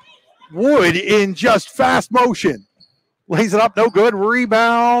 Wood in just fast motion. Lays it up, no good.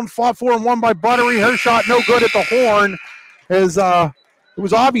 Rebound, fought for and won by Buttery. Her shot no good at the horn. As it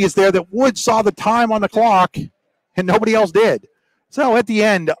was obvious there that Wood saw the time on the clock and nobody else did. So at the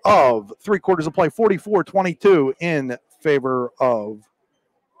end of 3 quarters of play, 44-22 in favor of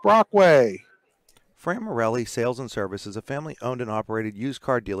Brockway. Fran Morelli Sales and Service is a family-owned and operated used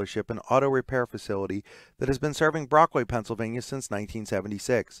car dealership and auto repair facility that has been serving Brockway, Pennsylvania since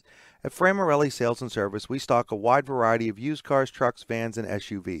 1976. At Fran Morelli Sales and Service, we stock a wide variety of used cars, trucks, vans, and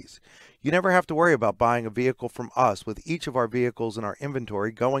SUVs. You never have to worry about buying a vehicle from us, with each of our vehicles in our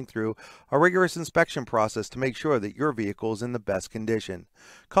inventory going through a rigorous inspection process to make sure that your vehicle is in the best condition.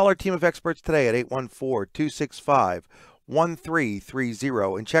 Call our team of experts today at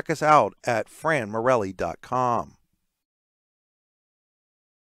 814-265-1330 and check us out at franmorelli.com.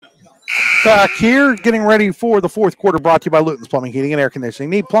 Back here, getting ready for the fourth quarter, brought to you by Luton's Plumbing, Heating, and Air Conditioning.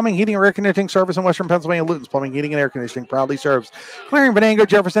 Need plumbing, heating, or air conditioning service in Western Pennsylvania? Luton's Plumbing, Heating, and Air Conditioning proudly serves Clarion, Venango,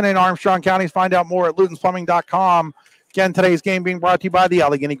 Jefferson, and Armstrong counties. Find out more at lutonsplumbing.com. Again, today's game being brought to you by the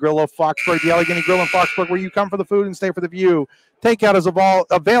Allegheny Grill of Foxburg. The Allegheny Grill in Foxburg, where you come for the food and stay for the view. Takeout is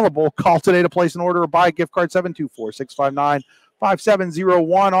available. Call today to place an order or buy a gift card,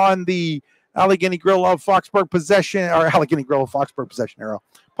 724-659-5701 on the Allegheny Grill of Foxburg possession, or Allegheny Grill of Foxburg possession arrow.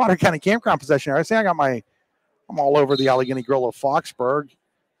 Potter County Campground possession arrow. I say I'm all over the Allegheny Grill of Foxburg. You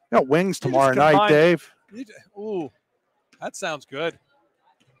got wings tomorrow night, Dave. Ooh, that sounds good.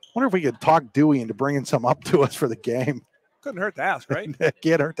 Wonder if we could talk Dewey into bringing some up to us for the game. Couldn't hurt to ask, right?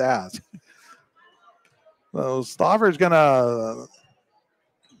 Can't hurt to ask. So Stauffer's going to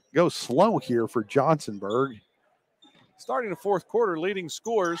go slow here for Johnsonburg. Starting the fourth quarter, leading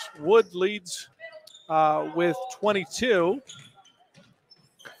scores. Wood leads with 22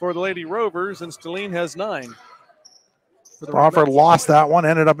 for the Lady Rovers, and Staline has 9. Stauffer lost that one,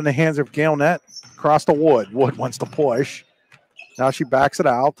 ended up in the hands of Gail Net. Across to Wood. Wood wants to push. Now she backs it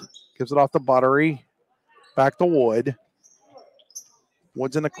out, gives it off to Buttery. Back to Wood.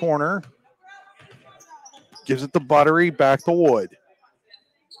 Wood's in the corner. Gives it to Buttery, back to Wood.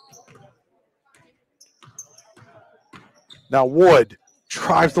 Now Wood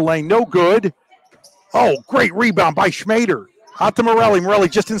drives the lane, no good. Oh, great rebound by Schmader. Out to Morelli. Morelli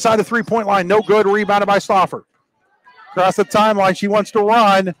just inside the three-point line, no good. Rebounded by Stauffer. Across the timeline, she wants to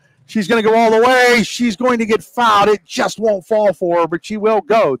run. She's going to go all the way. She's going to get fouled. It just won't fall for her, but she will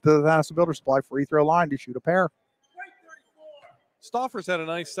go to the Tonasta Builder Supply free throw line to shoot a pair. Stauffer's had a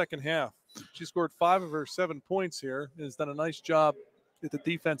nice second half. She scored 5 of her 7 points here and has done a nice job at the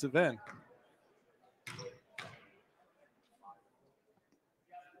defensive end.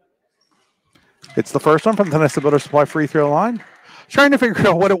 It's the first one from the Tonasta Builder Supply free throw line. Trying to figure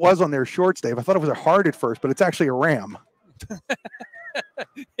out what it was on their shorts, Dave. I thought it was a heart at first, but it's actually a ram.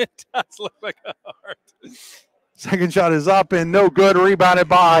 It does look like a heart. Second shot is up and no good. Rebounded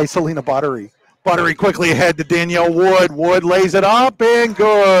by Selena Buttery. Buttery quickly ahead to Danielle Wood. Wood lays it up and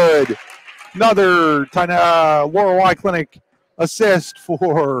good. Another Laurel Eye Clinic assist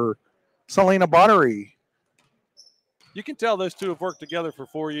for Selena Buttery. You can tell those two have worked together for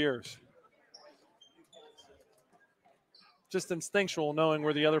 4 years. Just instinctual knowing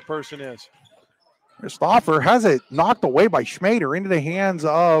where the other person is. Christopher has it knocked away by Schmader into the hands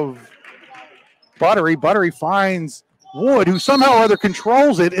of Buttery. Buttery finds Wood, who somehow or other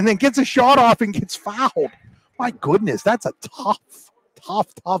controls it and then gets a shot off and gets fouled. My goodness, that's a tough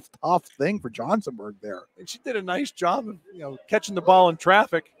thing for Johnsonburg there. And she did a nice job of catching the ball in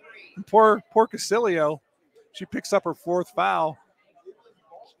traffic. And poor Casilio, she picks up her 4th foul.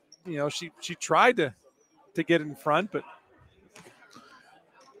 She tried to get in front, but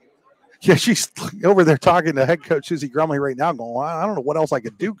yeah, she's over there talking to head coach Susie Grumley right now going, I don't know what else I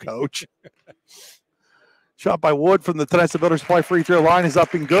could do, coach. Shot by Wood from the Tonesta Builder Supply free throw line is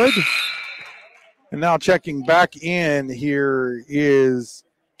up and good. And now checking back in here is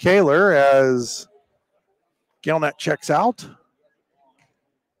Kaler as Galnet checks out.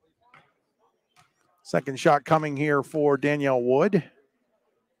 Second shot coming here for Danielle Wood.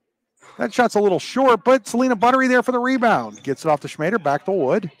 That shot's a little short, but Selena Buttery there for the rebound. Gets it off to Schmader, back to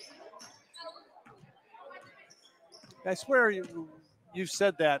Wood. I swear you've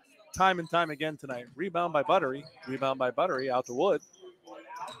said that time and time again tonight. Rebound by Buttery, out to Wood.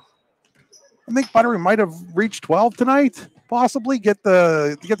 I think Buttery might have reached 12 tonight, possibly get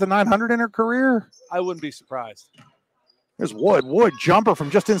the 900 in her career. I wouldn't be surprised. There's Wood. Wood jumper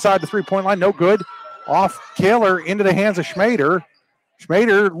from just inside the three-point line, no good. Off Kaler into the hands of Schmader.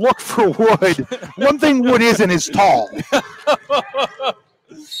 Schmader, look for Wood. One thing Wood isn't is tall.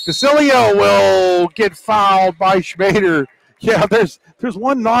 Casilio will get fouled by Schmader. Yeah, there's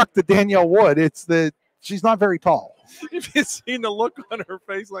one knock to Danielle Wood. It's that she's not very tall. If you've seen the look on her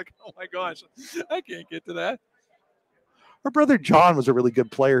face, like, oh my gosh, I can't get to that. Her brother John was a really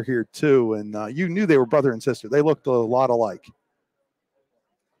good player here too, and you knew they were brother and sister. They looked a lot alike.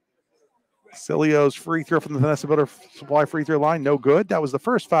 Casilio's free throw from the Tonesta Builder Supply free throw line, no good. That was the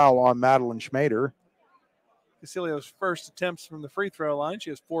first foul on Madeline Schmader. Casilio's first attempts from the free throw line. She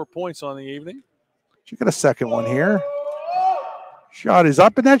has 4 points on the evening. She got a second one here. Shot is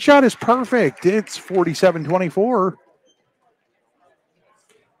up, and that shot is perfect. It's 47-24.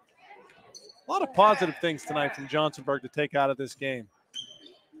 A lot of positive things tonight from Johnsonburg to take out of this game.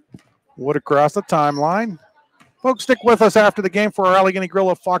 Wood across the timeline. Folks, stick with us after the game for our Allegheny Grill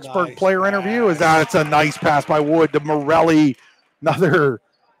of Foxburg player interview. It's a nice pass by Wood to Morelli. Another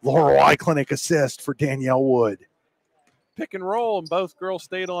Laurel Eye Clinic assist for Danielle Wood. Pick and roll, and both girls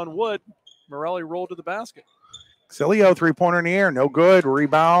stayed on Wood. Morelli rolled to the basket. Casilio, three-pointer in the air, no good.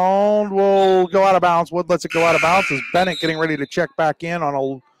 Rebound will go out of bounds. Wood lets it go out of bounds as Bennett getting ready to check back in on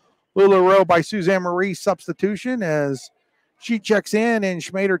a LuLaRoe by Suzanne Marie substitution as she checks in and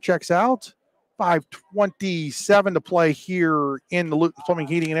Schmader checks out. 5:27 to play here in the Plumbing,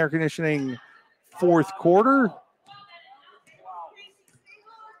 Heating, and Air Conditioning fourth quarter.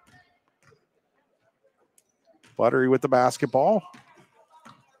 Buttery with the basketball.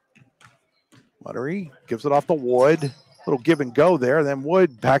 Buttery gives it off to Wood. Little give and go there. Then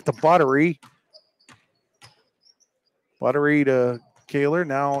Wood back to Buttery. Buttery to Kaler.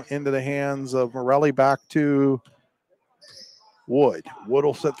 Now into the hands of Morelli. Back to Wood. Wood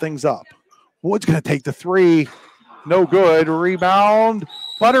will set things up. Wood's going to take the three. No good. Rebound.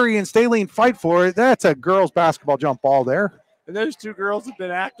 Buttery and Staline fight for it. That's a girls' basketball jump ball there. And those two girls have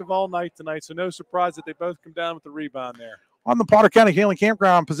been active all night tonight, so no surprise that they both come down with the rebound there. On the Potter County Healing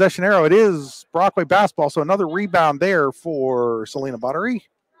Campground possession arrow, it is Brockway basketball, so another rebound there for Selena Buttery.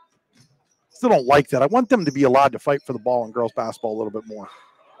 Still don't like that. I want them to be allowed to fight for the ball in girls' basketball a little bit more.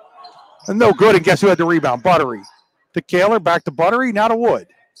 And no good, and guess who had the rebound? Buttery. To Kaler, back to Buttery, now to Wood.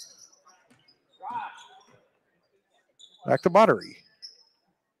 Back to Buttery.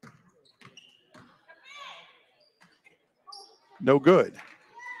 No good.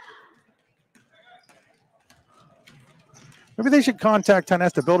 Maybe they should contact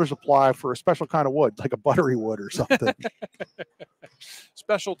Tonesta Builder Supply for a special kind of wood, like a buttery wood or something.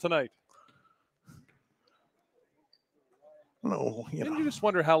 Special tonight. No, Didn't you just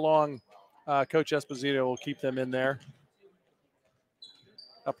wonder how long Coach Esposito will keep them in there?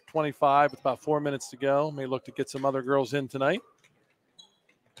 Up 25 with about 4 minutes to go. May look to get some other girls in tonight.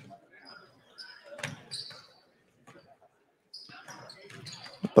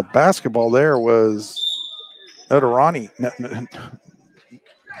 The basketball there was Notorani.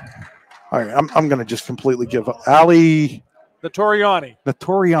 All right, I'm going to just completely give up. Ali. Notoriani.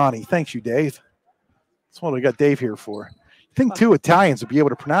 Notoriani. Thanks you, Dave. That's what we got Dave here for. I think 2 Italians would be able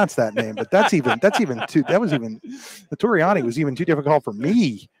to pronounce that name, but that's even too. That was even the Turiani was even too difficult for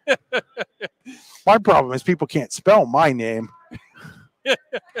me. My problem is people can't spell my name.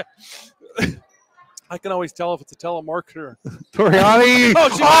 I can always tell if it's a telemarketer. Turiani.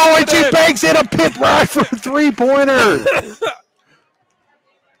 And she banks in a pit ride for a 3-pointer.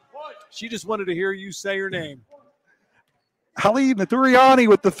 She just wanted to hear you say her name. Ali Naturiani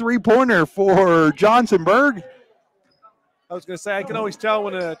with the 3-pointer for Johnsonburg. I was going to say, I can always tell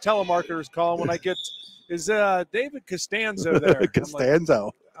when a telemarketer is calling when I get, is David Costanzo there?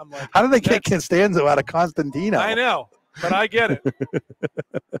 Costanzo. I'm like, how did they get Costanzo out of Constantino? I know, but I get it.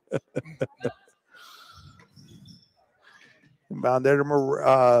 Inbound there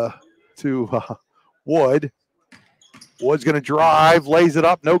to Wood. Wood's going to drive, lays it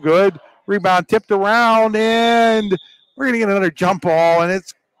up, no good. Rebound tipped around, and we're going to get another jump ball, and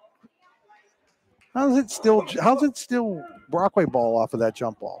it's how's it still Brockway ball off of that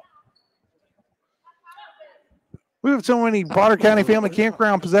jump ball? We have so many Potter County Family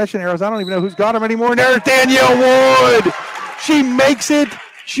Campground possession arrows. I don't even know who's got them anymore. And there's Danielle Wood. She makes it.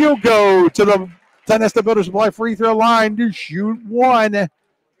 She'll go to the Tonesta Builder Supply free throw line to shoot 1. And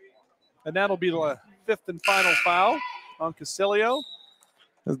that'll be the 5th and final foul on Casilio.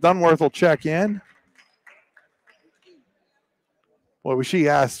 As Dunworth will check in. Boy, she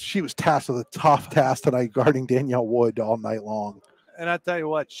was tasked with a tough task tonight guarding Danielle Wood all night long. And I tell you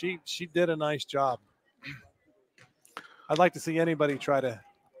what, she did a nice job. I'd like to see anybody try to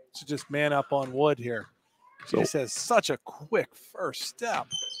just man up on Wood here. She just has such a quick first step.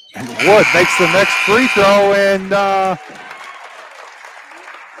 And Wood makes the next free throw, and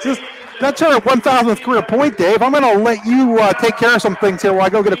that's her 1,000th career point, Dave. I'm going to let you take care of some things here while I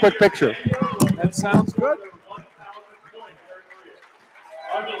go get a quick picture. That sounds good.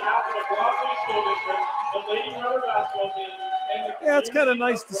 Yeah, it's kind of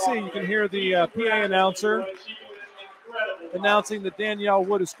nice to see. You can hear the PA announcer announcing that Danielle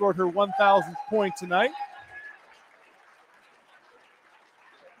Wood has scored her 1,000th point tonight.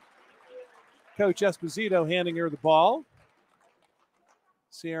 Coach Esposito handing her the ball.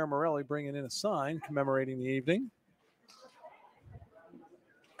 Sierra Morelli bringing in a sign commemorating the evening.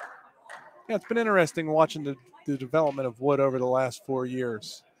 Yeah, it's been interesting watching the development of Wood over the last 4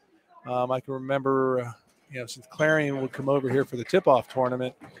 years. I can remember, since Clarion would come over here for the tip-off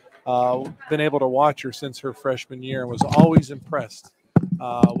tournament, been able to watch her since her freshman year and was always impressed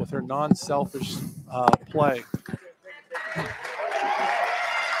with her non-selfish play.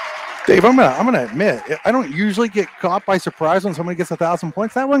 Dave, I'm gonna admit, I don't usually get caught by surprise when somebody gets 1,000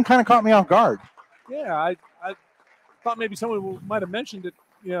 points. That one kind of caught me off guard. Yeah, I thought maybe someone might have mentioned it,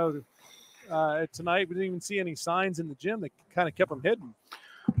 tonight. We didn't even see any signs in the gym that kind of kept them hidden.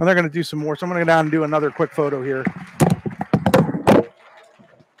 And they're going to do some more, so I'm going to go down and do another quick photo here.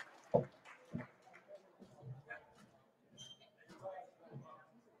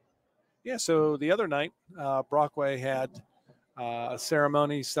 Yeah, so the other night, Brockway had a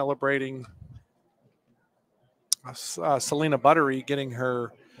ceremony celebrating Selena Buttery getting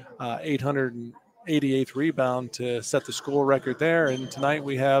her 888th rebound to set the school record there. And tonight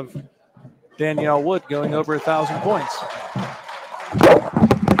we have Danielle Wood going over 1,000 points.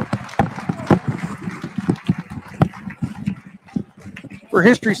 For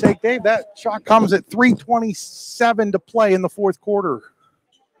history's sake, Dave, that shot comes at 3:27 to play in the fourth quarter.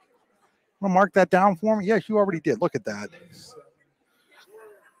 Want to mark that down for me? Yes, you already did. Look at that.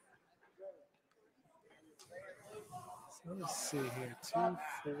 So let's see here. 2,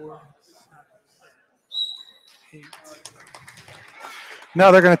 4, 6, 8.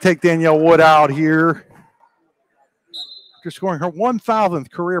 Now they're going to take Danielle Wood out here. Just scoring her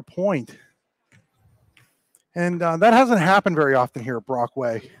 1,000th career point. And that hasn't happened very often here at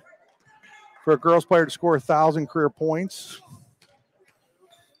Brockway. For a girls player to score 1,000 career points.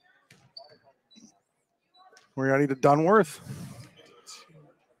 We're ready to Dunworth.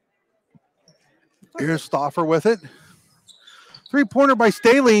 Here's Stauffer with it. 3-pointer by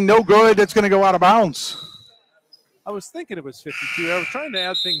Staley, no good. It's going to go out of bounds. I was thinking it was 52. I was trying to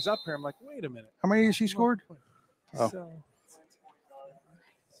add things up here. I'm like, wait a minute. How many has she scored? Oh. So,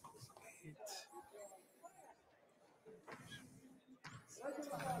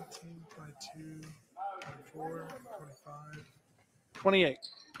 24, 25, 28.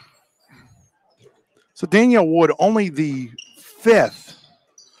 So Danielle Wood, only the 5th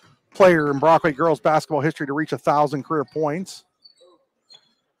player in Brockway girls basketball history to reach 1,000 career points.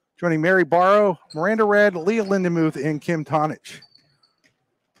 Joining Mary Barrow, Miranda Red, Leah Lindemuth, and Kim Tonich,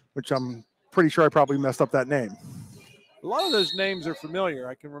 which I'm pretty sure I probably messed up that name. A lot of those names are familiar.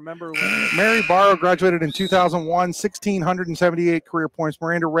 I can remember when Mary Barrow graduated in 2001, 1,678 career points.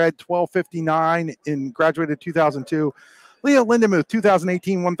 Miranda Red, 1,259, and graduated 2002. Leah Lindemuth,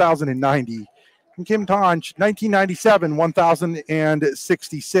 2018, 1,090. And Kim Tonch, 1997,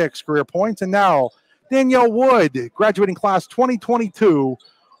 1,066 career points. And now Danielle Wood, graduating class 2022,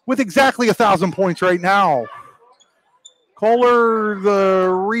 with exactly 1,000 points right now. Kohler, the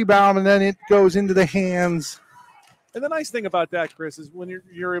rebound, and then it goes into the hands. And the nice thing about that, Chris, is when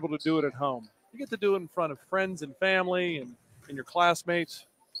you're able to do it at home. You get to do it in front of friends and family and your classmates.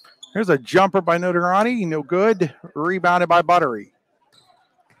 Here's a jumper by Notarani, no good. Rebounded by Buttery.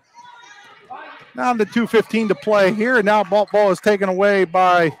 Now to 2:15 to play here, and now ball is taken away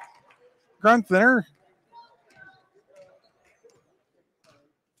by Grunther.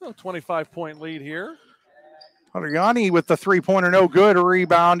 So 25-point lead here. Notarani with the three-pointer, no good.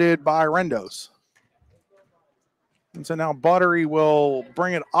 Rebounded by Rendos. And so now Buttery will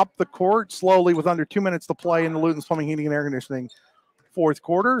bring it up the court slowly with under 2 minutes to play in the Luton's Plumbing, Heating, and Air Conditioning fourth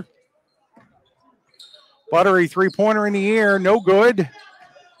quarter. Buttery three-pointer in the air, no good.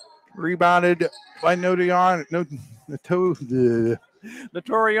 Rebounded by Notoriani.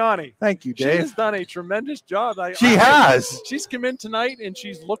 Thank you, Dave. She has done a tremendous job. She has. She's come in tonight, and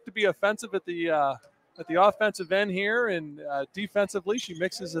she's looked to be offensive at the offensive end here, and defensively she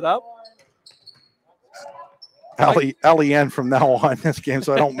mixes it up. Allie N from now on this game,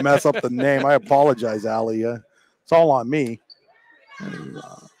 so I don't mess up the name. I apologize, Allie. It's all on me.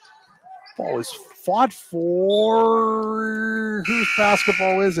 Ball is fought for. Whose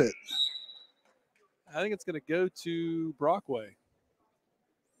basketball is it? I think it's going to go to Brockway.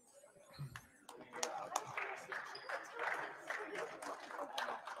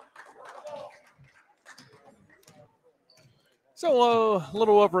 So a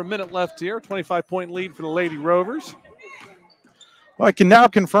little over a minute left here. 25-point lead for the Lady Rovers. Well, I can now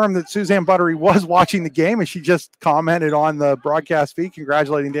confirm that Suzanne Buttery was watching the game, and she just commented on the broadcast feed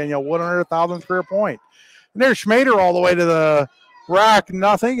congratulating Danielle Wood on her 1,000th career point. And there's Schmader all the way to the rack,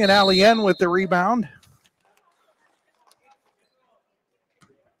 nothing, and Allie N with the rebound.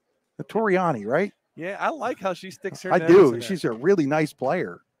 Toriani, right? Yeah, I like how she sticks her I nose do. in She's a really nice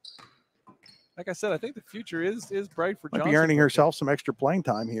player. Like I said, I think the future is bright for Johnson. Might be earning herself some extra playing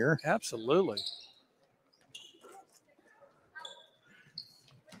time here. Absolutely.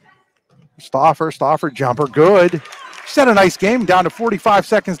 Stauffer jumper, good. She's had a nice game, down to 45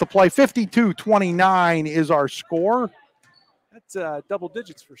 seconds to play. 52-29 is our score. That's double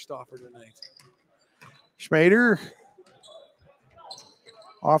digits for Stauffer tonight. Schmader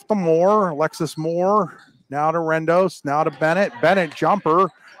off to Moore, Alexis Moore, now to Rendos, now to Bennett. Bennett jumper,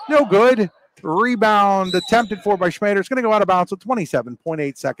 no good. Rebound attempted for by Schmader. It's going to go out of bounds with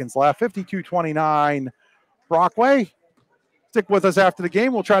 27.8 seconds left. 52-29 Brockway. Stick with us after the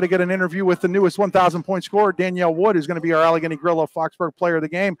game. We'll try to get an interview with the newest 1,000-point scorer, Danielle Wood, who's going to be our Allegheny Grillo Foxburg player of the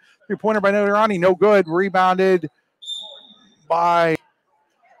game. Three-pointer by Notarani, no good. Rebounded by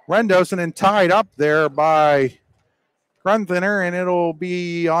Rendos and then tied up there by Grunther, and it'll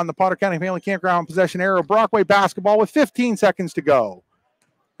be on the Potter County Family Campground possession area. Brockway basketball with 15 seconds to go.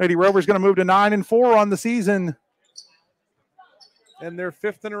 Lady Rovers going to move to 9-4 on the season. And they're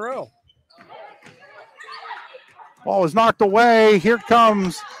fifth in a row. Ball is knocked away. Here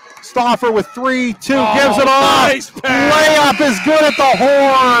comes Stauffer with 3-2. Gives it off. Nice pass. Layup is good at the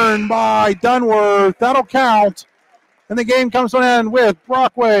horn by Dunworth. That'll count. And the game comes to an end with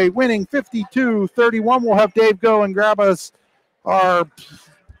Brockway winning 52-31. We'll have Dave go and grab us our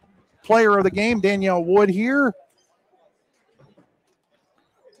player of the game, Danielle Wood, here.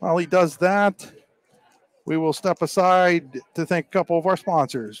 While he does that, we will step aside to thank a couple of our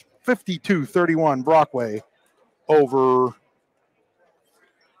sponsors. 52-31 Brockway over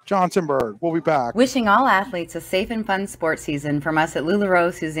Johnsonburg. We'll be back. Wishing all athletes a safe and fun sports season from us at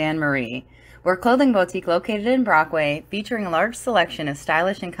LuLaRoe Suzanne Marie. We're a clothing boutique located in Brockway, featuring a large selection of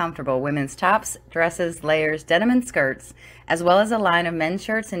stylish and comfortable women's tops, dresses, layers, denim, and skirts, as well as a line of men's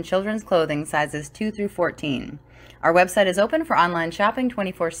shirts and children's clothing sizes 2 through 14. Our website is open for online shopping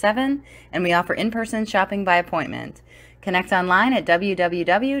 24/7, and we offer in-person shopping by appointment. Connect online at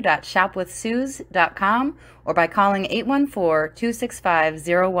www.shopwithsuz.com or by calling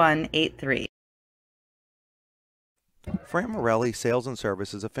 814-265-0183. Fran Morelli Sales and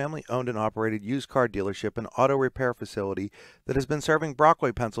Service is a family-owned and operated used car dealership and auto repair facility that has been serving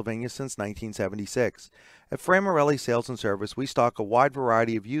Brockway, Pennsylvania since 1976. At Fran Morelli Sales and Service, we stock a wide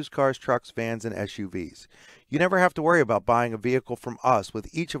variety of used cars, trucks, vans, and SUVs. You never have to worry about buying a vehicle from us,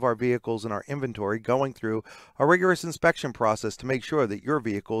 with each of our vehicles in our inventory going through a rigorous inspection process to make sure that your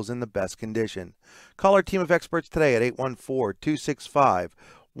vehicle is in the best condition. Call our team of experts today at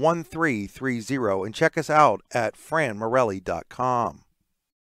 814-265-1330 and check us out at franmorelli.com.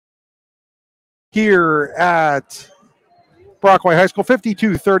 Here at Brockway High School,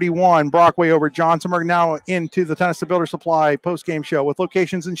 52-31, Brockway over Johnsonburg. Now into the Tennessee Builder Supply post-game show with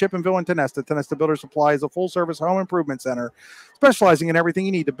locations in Chippenville and Tennessee. Tennessee Builder Supply is a full-service home improvement center specializing in everything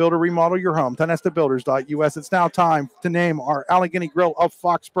you need to build or remodel your home. TennesseeBuilders.us. It's now time to name our Allegheny Grill of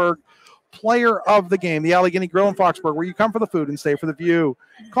Foxburg player of the game, the Allegheny Grill in Foxburg, where you come for the food and stay for the view.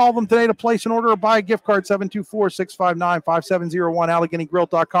 Call them today to place an order or buy a gift card, 724-659-5701,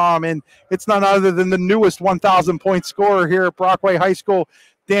 AlleghenyGrill.com. And it's none other than the newest 1,000-point scorer here at Brockway High School,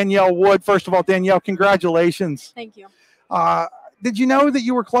 Danielle Wood. First of all, Danielle, congratulations. Thank you. Did you know that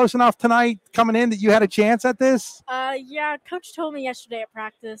you were close enough tonight coming in that you had a chance at this? Yeah, Coach told me yesterday at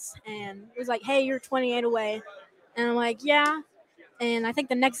practice, and he was like, hey, you're 28 away. And I'm like, yeah. And I think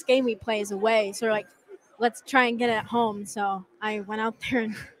the next game we play is away. So we're like, let's try and get it at home. So I went out there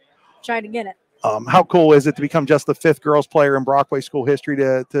and tried to get it. How cool is it to become just the 5th girls player in Brockway school history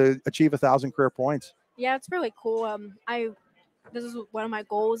to achieve 1,000 career points? Yeah, it's really cool. This is one of my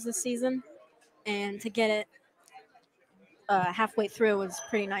goals this season, and to get it halfway through was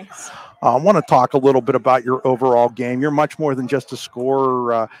pretty nice. I want to talk a little bit about your overall game. You're much more than just a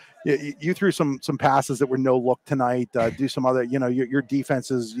scorer. You threw some passes that were no look tonight. Do some other, your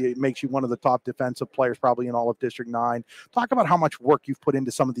defenses, it makes you one of the top defensive players probably in all of District 9. Talk about how much work you've put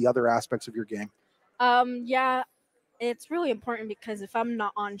into some of the other aspects of your game. Yeah, it's really important because if I'm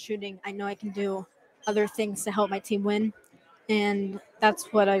not on shooting, I know I can do other things to help my team win. And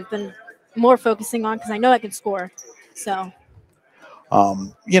that's what I've been more focusing on because I know I can score. So.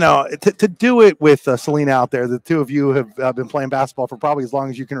 To do it with Selena out there, the two of you have been playing basketball for probably as long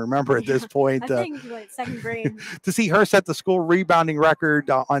as you can remember at this point. I think like 2nd grade. To see her set the school rebounding record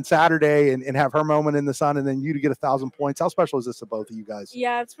on Saturday and have her moment in the sun, and then you to get 1,000 points. How special is this to both of you guys?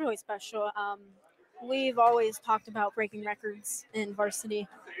 Yeah, it's really special. We've always talked about breaking records in varsity,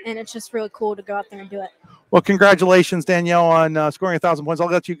 and it's just really cool to go out there and do it. Well, congratulations, Danielle, on scoring 1,000 points. I'll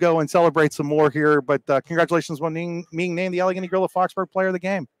let you go and celebrate some more here, but congratulations on being named the Allegheny Grill of Foxburg player of the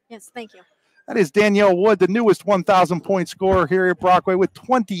game. Yes, thank you. That is Danielle Wood, the newest 1,000-point scorer here at Brockway with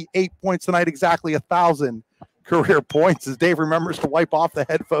 28 points tonight, exactly 1,000 career points, as Dave remembers to wipe off the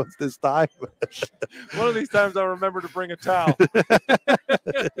headphones this time. One of these times I'll remember to bring a towel.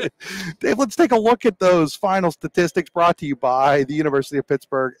 Dave, let's take a look at those final statistics brought to you by the University of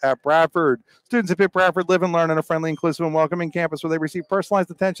Pittsburgh at Bradford. Students at Pitt Bradford live and learn on a friendly, inclusive, and welcoming campus where they receive personalized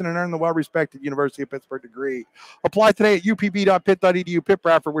attention and earn the well-respected University of Pittsburgh degree. Apply today at uppb.pitt.edu. Pitt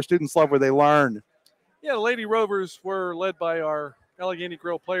Bradford, where students love where they learn. Yeah, the Lady Rovers were led by our Allegheny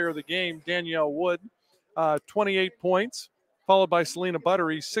Grill player of the game, Danielle Wood. 28 points, followed by Selena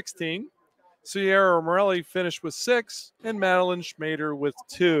Buttery, 16. Sierra Morelli finished with 6, and Madeline Schmader with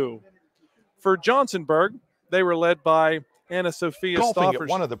 2. For Johnsonburg, they were led by Anna Sophia Golfing Stoffers. at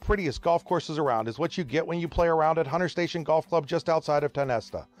one of the prettiest golf courses around is what you get when you play around at Hunter Station Golf Club just outside of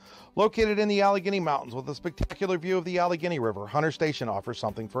Tennessee. Located in the Allegheny Mountains with a spectacular view of the Allegheny River, Hunter Station offers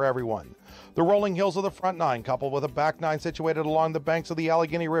something for everyone. The rolling hills of the front 9, coupled with a back 9 situated along the banks of the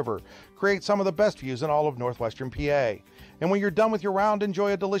Allegheny River, create some of the best views in all of northwestern PA. And when you're done with your round,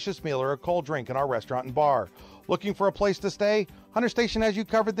 enjoy a delicious meal or a cold drink in our restaurant and bar. Looking for a place to stay? Hunter Station has you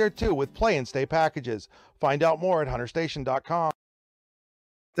covered there too with play and stay packages. Find out more at hunterstation.com.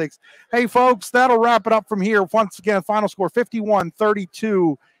 Hey, folks, that'll wrap it up from here. Once again, final score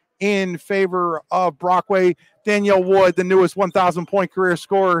 51-32 in favor of Brockway. Danielle Wood, the newest 1,000-point career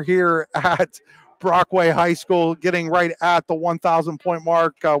scorer here at Brockway High School, getting right at the 1,000-point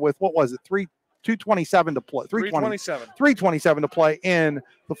mark with, what was it, 2:27 to play. 3:27 to play in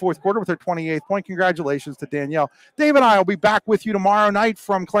the fourth quarter with her 28th point. Congratulations to Danielle. Dave and I will be back with you tomorrow night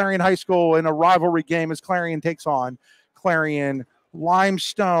from Clarion High School in a rivalry game as Clarion takes on Clarion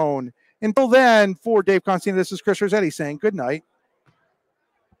Limestone. Until then, for Dave Constantine, this is Chris Rossetti saying good night.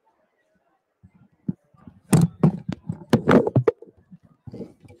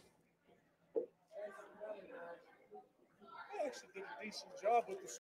 Did a decent job with the